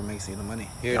 nigga, that shit makes you the money.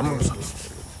 Here, I'm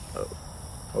nigga.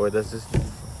 Oh, wait, that's just.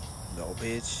 No,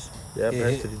 bitch. Yeah, Yeah,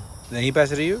 passed it. Then he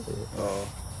passed it to you? Yeah. Oh.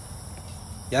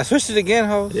 Yeah, I switched it again,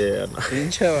 ho. Yeah, no.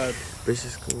 Chill out. Bitch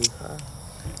is cool.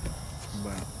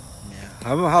 But, yeah.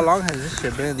 How long has this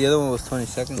shit been? The other one was 20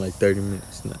 seconds. Like 30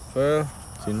 minutes. Now. For real?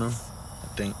 You know? I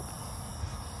think.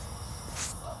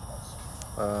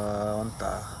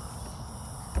 ¿Cuánta?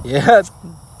 Yeah,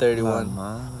 31.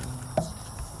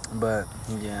 But,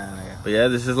 yeah, nigga. But yeah,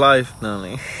 this is life. No,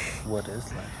 like, What is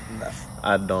life?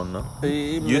 I don't know.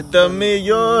 You tell me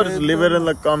yours. Leave it in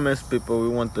the comments, people. We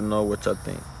want to know what y'all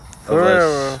think. For of us.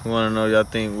 real. We want to know y'all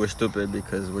think we're stupid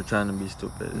because we're trying to be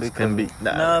stupid. It can be.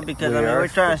 No, because We I mean, are we're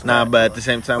trying to Nah, start, but at the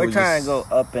same time, we're we trying just, to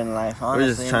go up in life, honestly.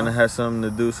 we're just trying to you know? have something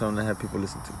to do, something to have people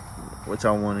listen to. What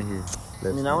y'all want to hear.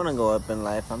 I mean, I want to go up in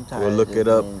life. I'm tired We'll of look just it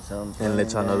up being something, and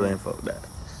let y'all know the man. info. That.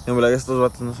 And we're like, estos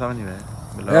vatos no saben ni ver.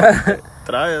 We're like,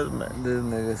 try us, man. This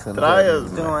nigga's gonna Try tell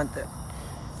us, me. You don't want that.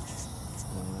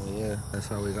 Yeah,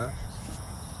 that's all we got.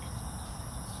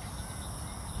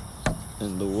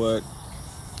 And the word,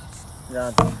 Yeah.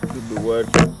 the word,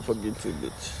 fuck you too,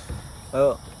 bitch.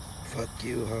 Oh, Fuck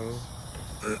you, ho.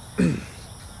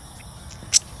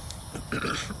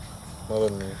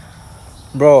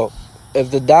 Bro,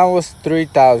 if the down was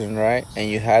 3,000, right, and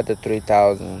you had the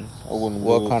 3,000,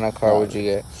 what kind of car would you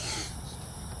get?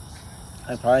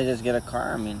 I'd probably just get a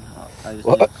car. I mean, I just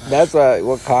Well, get a car. that's why.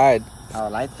 What kind? I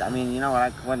would like. I mean, you know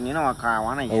what car I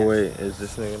want to get. Oh wait, is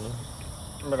this nigga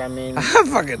no? But I mean, I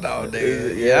fucking know,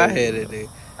 dude. Yeah. Yeah, I hit it, dude.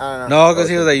 I don't know. No, because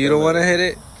he was like, you don't want to hit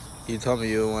it? You told me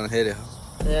you don't want to hit it.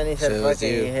 Yeah, and he said, So it "Fuck was it,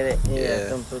 you. you hit it." Yeah. Yeah,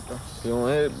 some puto. You don't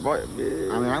hit it, boy,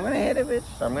 bitch. I mean, I'm gonna hit it, bitch.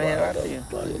 I'm gonna hit it after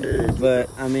you. But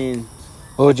I mean,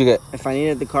 What would you get? if I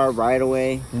needed the car right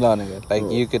away, No, nigga.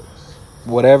 Like, you could,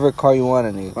 whatever car you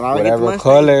wanted, nigga. but I would get the Whatever Mustang.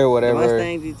 color, The whatever.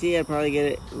 Mustang GT, I'd probably get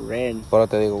it red What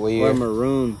te digo? What or year?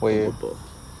 maroon. What year?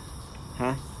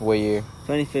 Huh? What year?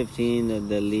 2015,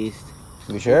 the least.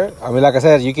 You sure? I mean, like I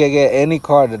said, you can get any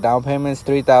car. The down payment's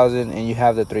 3,000, and you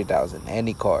have the 3,000.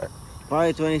 Any car.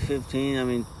 Probably 2015. I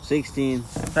mean, 16.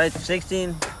 Probably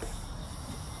 16.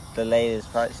 The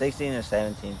latest, probably 16 or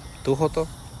 17. Tu, Joto?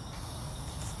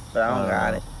 But I don't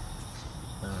got it.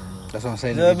 That's what I'm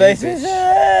saying. So it You makes did, me bitch.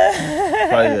 sad.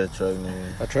 Probably a truck,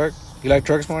 nigga. A truck? You like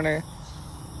trucks more, nigga?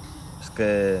 Es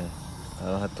que I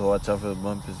don't have to watch out for the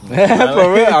bumpers, man.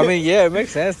 For real? I mean, yeah, it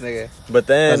makes sense, nigga. But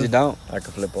Because you then don't. I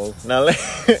could flip over. Now, like,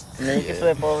 And then you can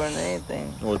flip over and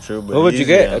anything. well, true, but What would you easy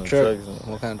get? on A the truck? trucks,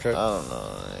 man. What kind of I truck? don't know,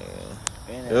 nigga.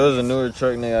 If it was a newer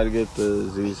truck, nigga, I'd get the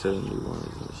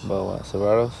Z71s. But what?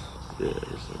 Silverados? Yeah,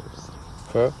 so.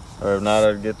 For real? Or if not,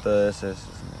 I'd get the SS.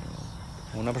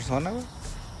 Nigga. Una persona, güey?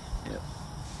 Yep.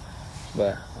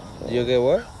 But, you get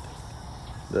what?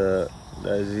 The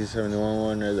Z71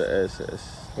 one or the SS.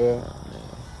 For real?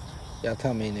 nigga. Ya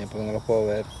también, porque no lo puedo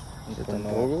ver. Yo Pues no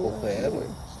tampoco, coger, güey.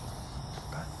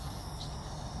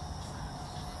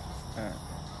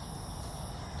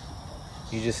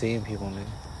 You just seeing people, nigga.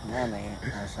 No, man.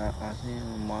 I seen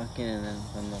him walking and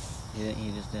then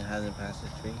he just hasn't passed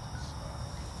the tree.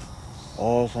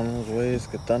 Oh, son los güeyes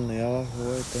que están allá abajo,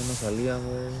 güey. Que no salían,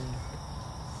 güey.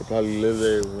 They probably live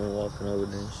there when walking over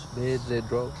there. They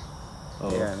drove.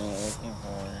 Oh, Yeah, I mean, looking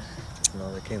for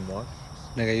no, they came walk.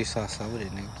 Nigga, you saw somebody,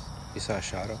 nigga. You saw a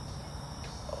shadow.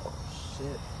 Oh,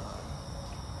 shit.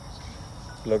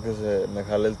 Lo que me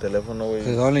jale el teléfono, güey.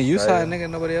 Because only you saw Cae. it, nigga.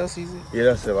 Nobody else sees it.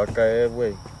 Mira, se va a caer,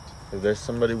 güey. If there's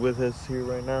somebody with us here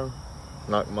right now,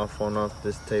 knock my phone off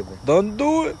this table. Don't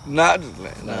do it. Nah, just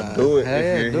like, Nah, do it. Hell If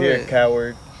yeah, you're do here, it.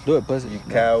 coward. Do it, pussy. You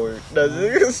coward. That's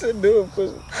it. Said do it,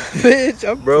 pussy. Bitch,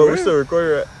 I'm Bro, for we're real. still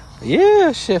recording, right?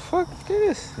 Yeah, shit, fuck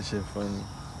this. This shit funny.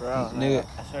 Bro, Nigga.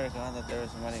 I swear to God that there was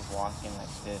somebody walking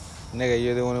like this. Nigga,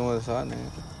 you're the only one that saw it,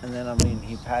 nigga. And then, I mean,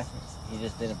 he passed it. He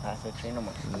just didn't pass the tree no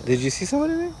more. Did you see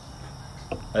somebody there?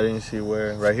 I didn't see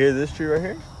where. Right here, this tree right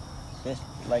here? This,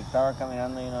 like, estaba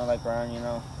caminando, you know, like around, you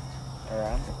know,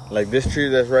 around. Like this tree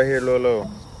that's right here, Lolo.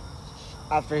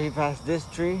 After he passed this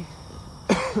tree,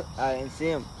 I didn't see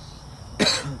him.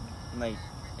 Like,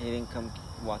 he didn't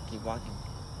keep walking.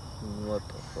 What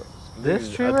the fuck?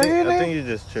 This tree I right think, here, I nigga? think you're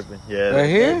just tripping. Yeah. Right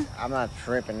here? I'm not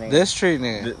tripping, nigga. This tree,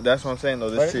 nigga. That's what I'm saying, though.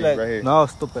 This But tree like- right here. No,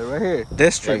 stupid, right here.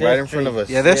 This tree. Like right in front of us.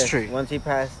 Yeah, this Yes, tree. Once he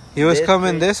passed, He was this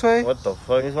coming tree, this way? What the He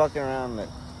fuck? was walking around, like.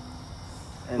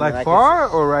 And then Like I could far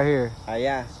or right here? see-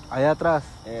 Allá, Allá atrás.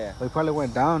 yeah. He probably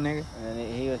went down, nigga. And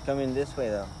then he was coming this way,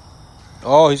 though.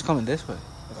 Oh, he's coming this way.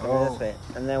 He was coming this way.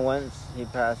 And then once he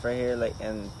passed right here, like,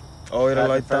 and Oh, era Right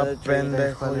like in front that of the tree, pendejo.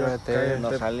 there's ya right there. No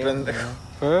cállate, salió. pendejo.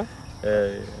 For real?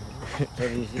 Yeah, so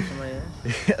do you see somebody there?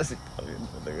 yeah. Así está bien,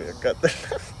 pendejo, ya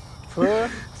cállate. For real?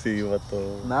 Sí,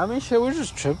 vato. Nah, I mean, shit, we're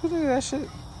just tripping, nigga, that shit.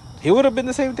 He would have been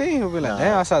the same thing. He would be like, Nah.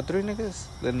 damn, I saw 3 niggas.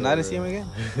 Then I didn't see him Yeah. again.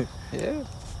 Yeah.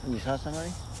 You saw somebody?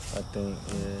 I think,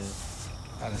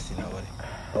 yeah. I didn't see nobody.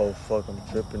 Oh, fuck, I'm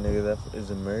tripping, nigga. That is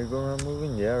the merry-go-round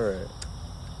moving? Yeah, right.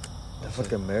 That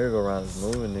fucking merry-go-round is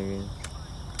moving, nigga.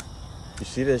 You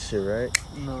see that shit, right?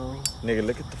 No. Nigga,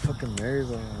 look at the fucking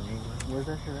merry-go-round, nigga. Where's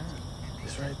that shit at?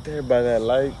 It's right there by that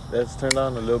light. That's turned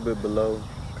on a little bit below,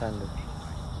 kind of.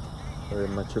 Or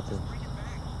am I tripping?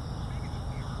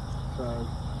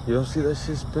 You don't see that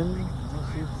shit spinning?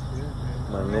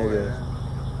 My nigga.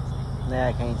 Nah,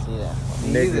 I can't see that.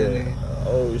 Nigga.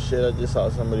 Oh shit, I just saw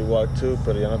somebody walk too,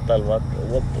 pero ya no está el vato.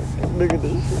 What the fuck? Look at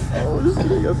this shit. Oh, this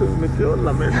nigga se me metió en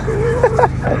la mente,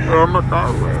 güey. Me va a matar,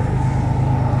 güey.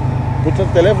 Escucha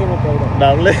el teléfono, cabrón.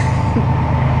 Dale.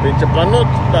 Pinche plano,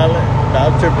 dale.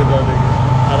 Dale, tripping, that nigga.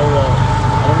 I don't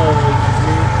know if it's just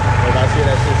me, but I see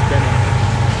that shit spinning.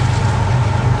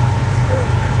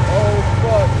 Oh,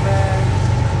 fuck, man.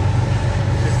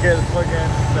 Just scared the fuck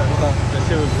out. That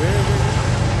shit was weird, nigga.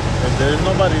 If there's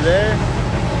nobody there,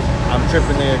 I'm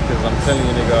tripping, nigga, because I'm telling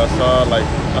you, nigga,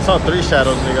 I saw 3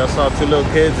 shadows, nigga. I saw 2 little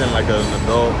kids and like an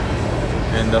adult.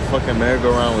 And the fucking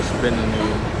merry-go-round was spinning,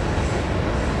 nigga.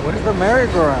 What is the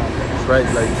merry-go-round? It's right,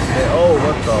 like, hey, oh,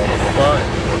 what the fuck?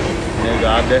 Nigga,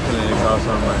 I definitely saw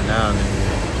something right now, nigga.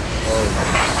 Oh,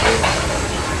 shit.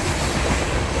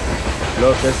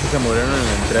 Los que se murieron en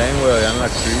el tren, güey, allá en la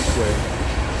creek, güey.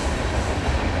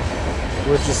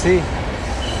 What'd you see?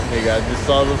 Nigga, I just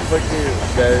saw that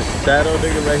shadow,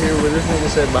 nigga, right here where this nigga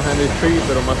said behind this tree,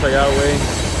 pero más allá, way.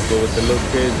 But with the little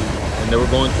kids, and they were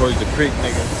going towards the creek,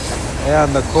 nigga. Yeah,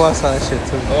 on the cool, I saw that shit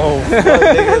too. Oh, fuck,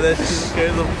 nigga, that shit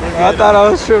scares the fuck I thought I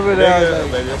was tripping out.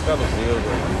 Nigga, like, that's kind of real,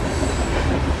 bro.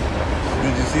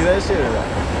 Did you see that shit or not?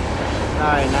 Not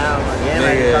right now. Again,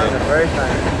 like Nigga. you saw it the first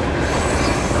time.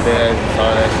 Yeah, I saw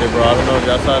that shit, bro. I don't know if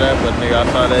y'all saw that, but nigga, I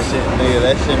saw that shit. Nigga,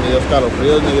 that shit me dio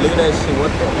escalofríos, nigga. Look at that shit, what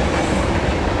the?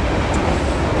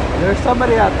 There's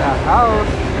somebody at the house.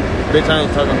 Bitch, I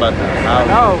ain't talking about that.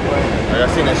 No, but Like,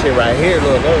 I seen that shit right here,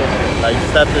 look. Like,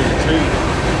 just after the tree.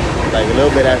 Like, a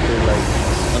little bit after, like,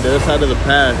 on the other side of the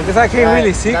path. because I can't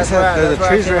really see That's because where- the that's where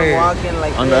I trees seen right him here. walking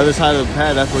like On the this. other side of the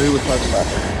path, that's what he was talking about.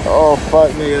 Oh,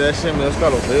 fuck, nigga, that shit me dio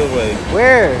escalofríos, way.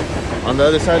 Where? On the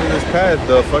other side of this path,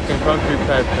 the fucking concrete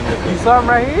path. You saw him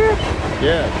right here?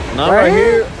 Yeah, not Right right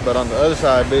here? here, but on the other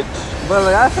side, bitch. But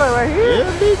like, I saw it right here.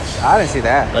 Yeah, bitch. I didn't see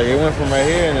that. Like, it went from right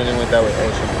here and then it went that way. Oh,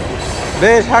 shit.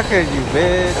 Bitch, how could you,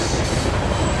 bitch?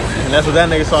 And that's what that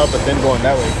nigga saw, but then going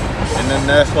that way. And then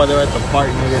that's why they were at the park,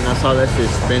 nigga, and I saw that shit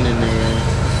spinning, nigga.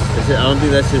 That shit, I don't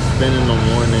think that shit's spinning no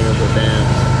more, nigga, but damn.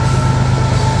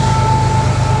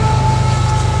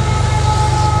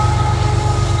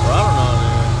 Bro, I don't know,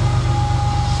 nigga.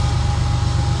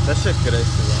 That shit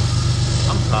crazy, bro.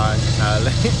 I'm tired, Kyle.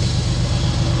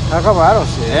 How come I don't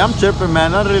see it? Hey, I'm tripping,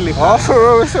 man. Not really Oh, for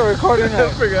real, we're still recording I now.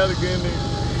 forgot again,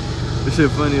 nigga. This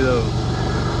shit funny though.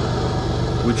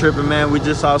 We tripping, man. We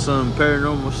just saw some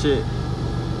paranormal shit.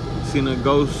 Seen a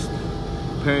ghost.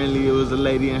 Apparently, it was a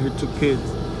lady and her 2 kids.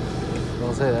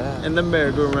 Don't say that. And the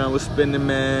merry-go-round was spinning,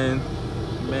 man.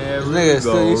 This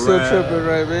nigga, you still tripping,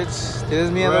 right, bitch?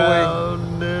 There's me on the way.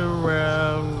 Round and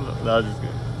round. No, I'm just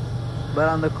kidding. But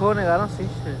on the cool, nigga, I don't see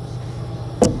shit.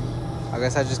 I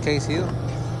guess I just can't see them.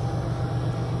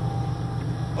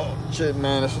 Oh, shit,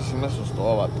 man. Eso sí me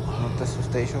asustó, vato. No te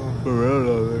asustation. For real,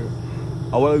 though, man.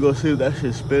 I wanna go see if that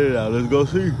shit spit it out. Let's go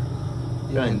see.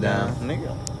 You ain't down.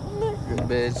 Nigga.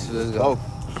 Bitch, let's go.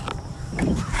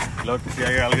 Look, si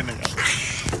hay alguien acá.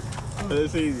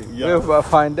 Sí, ya. We're about to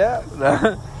find out. Oh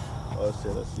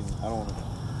shit, I see. I don't want to.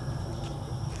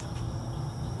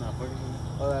 Nah, fucking.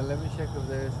 Hold on, let me check if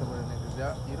there is somebody niggas.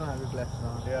 Yeah, you don't have your glasses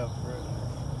on. Yeah, for real.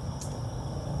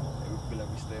 It would be like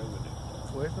we stay over there.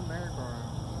 Where's the merry-go-round?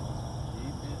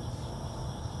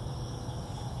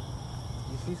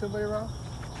 You see somebody, bro?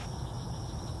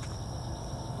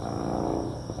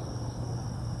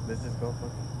 Let's just go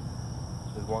fucking.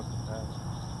 Just walk past.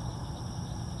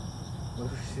 What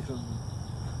if we see them?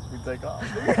 We take off.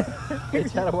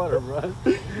 Bitch, I don't want to run.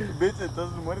 Bitch,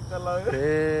 entonces muérete al lado.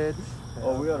 Bitch.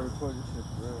 Oh, we gotta record this shit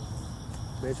for real.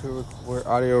 Bitch, we're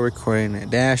audio recording it.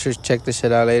 Damn, I should check this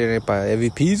shit out later. Para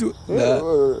EVPs.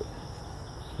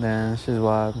 Damn, this is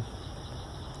wild.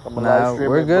 I'm Nah,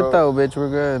 we're good though, bitch. We're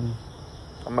good.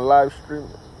 I'm a live streamer.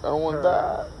 I don't want to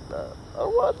die. I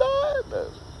don't want to die.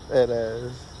 That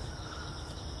ass.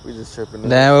 We just tripping.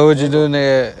 Damn, what would you do,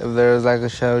 nigga, if there was like a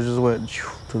shower just went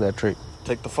to that tree?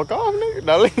 Take the fuck off, nigga.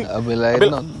 Dale. I'll be like,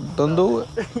 no, don't do it.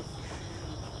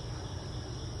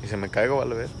 Y se me caigo,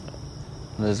 vale ver.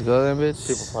 Let's go then, bitch.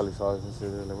 People probably saw us and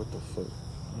said, like, what the fuck?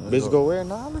 Bitch, go where?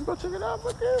 Nah, let's go check it out.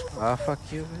 Fuck it. Ah, fuck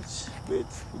you, bitch.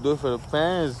 Bitch, we do it for the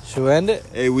fans. Should we end it?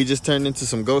 Hey, we just turned into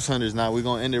some ghost hunters now. We're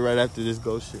gonna end it right after this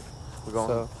ghost shit. We're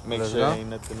gonna make let's sure go. there ain't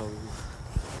nothing over here.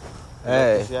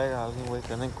 Hey. Si hay alguien, güey,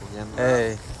 que anden cogiendo.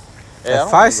 Hey. Hey, I If don't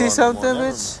I wanna see go something, anymore,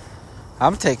 never bitch,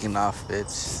 I'm taking off, bitch.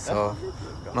 So,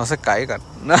 no se caigan.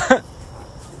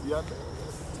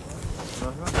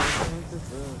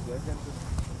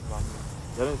 mind.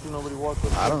 I didn't see nobody walk.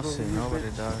 I don't see nobody,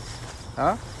 dog.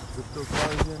 Huh? There's still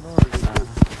cars there, no? Nah,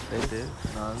 they did.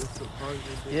 Nah, there's still cars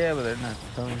there. Yeah, but they're not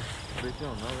telling me. Bitch, you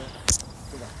don't know that.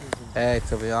 Hey,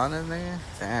 to be honest, nigga,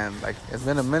 damn, like, it's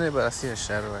been a minute, but I see a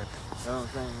shadow right You know what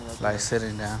I'm saying? there. Like,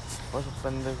 sitting down. What's a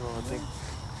pendejo? I think.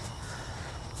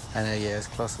 And then, yeah, it's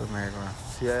close to the merry-go-round.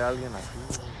 Si hay alguien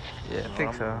aquí. Yeah, I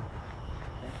think so.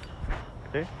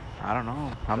 Okay. I don't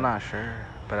know. I'm not sure.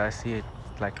 But I see it,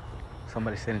 like,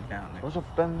 somebody sitting down. Like, What's a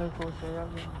pendejo? Si hay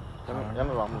alguien. Ya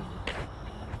nos vamos.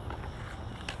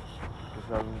 Es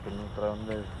alguien que no trae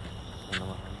donde.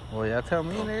 well, y'all tell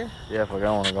me, nigga. Yeah, fuck, I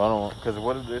don't want to go. I don't want. Because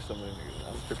what if there's somebody, nigga?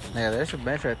 I'm tripping. Yeah, there's a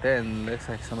bench right there, and it looks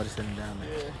like somebody sitting down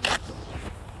there.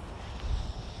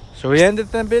 Should we end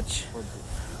it then, bitch?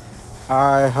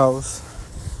 Alright, hoes.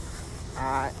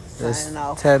 Alright, It's signing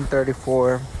off.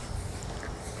 10:34.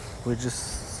 We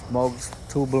just smoked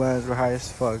 2 blunts. We're high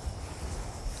as fuck.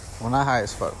 Well, not high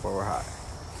as fuck, but we're high.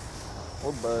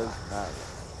 We're buzzed. Nah,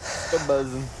 we're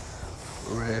buzzing.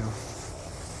 For real.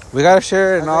 We gotta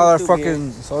share it in I all our drank 2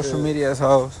 fucking beers. social medias,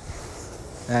 hoes.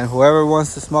 And whoever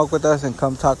wants to smoke with us and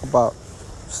come talk about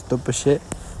stupid shit,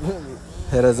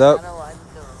 hit us up.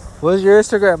 What's your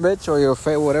Instagram, bitch, or your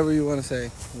whatever you want to say?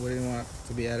 What do you want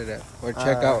to be added at? Or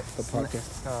check out the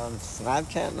podcast.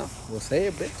 Snapchat, no? We'll say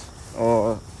it, bitch.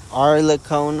 Or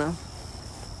Rlicona.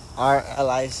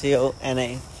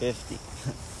 RLICONA 50.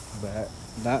 But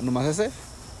not nomás ese.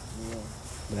 Yeah.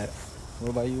 But what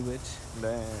about you, bitch?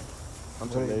 Damn. I'm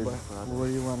What too do you- lazy. what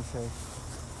do you want to say?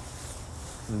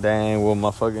 Dang, well,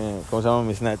 my fucking. ¿Cómo se llama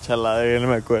mi Snapchat? No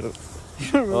me acuerdo.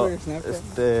 You don't remember Oh, your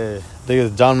Snapchat? I think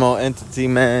it's John Mo Entity,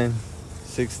 man.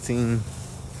 16.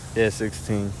 Yeah,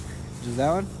 16. Just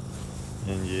that one?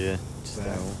 And yeah, just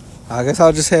that one. I guess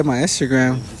I'll just say my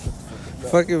Instagram.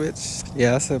 Fuck it, bitch.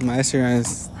 Yeah, I said my Instagram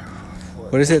is,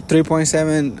 what is it?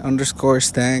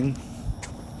 3.7_Stang.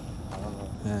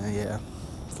 Yeah.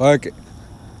 Fuck it.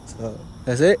 So,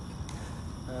 that's it.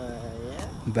 Yeah.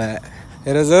 But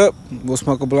hit us up. We'll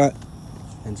smoke a blunt.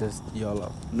 And just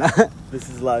YOLO. This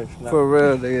is life. Now. For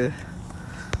real, nigga.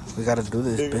 We gotta do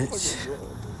this, bitch.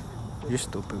 You're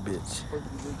stupid, bitch.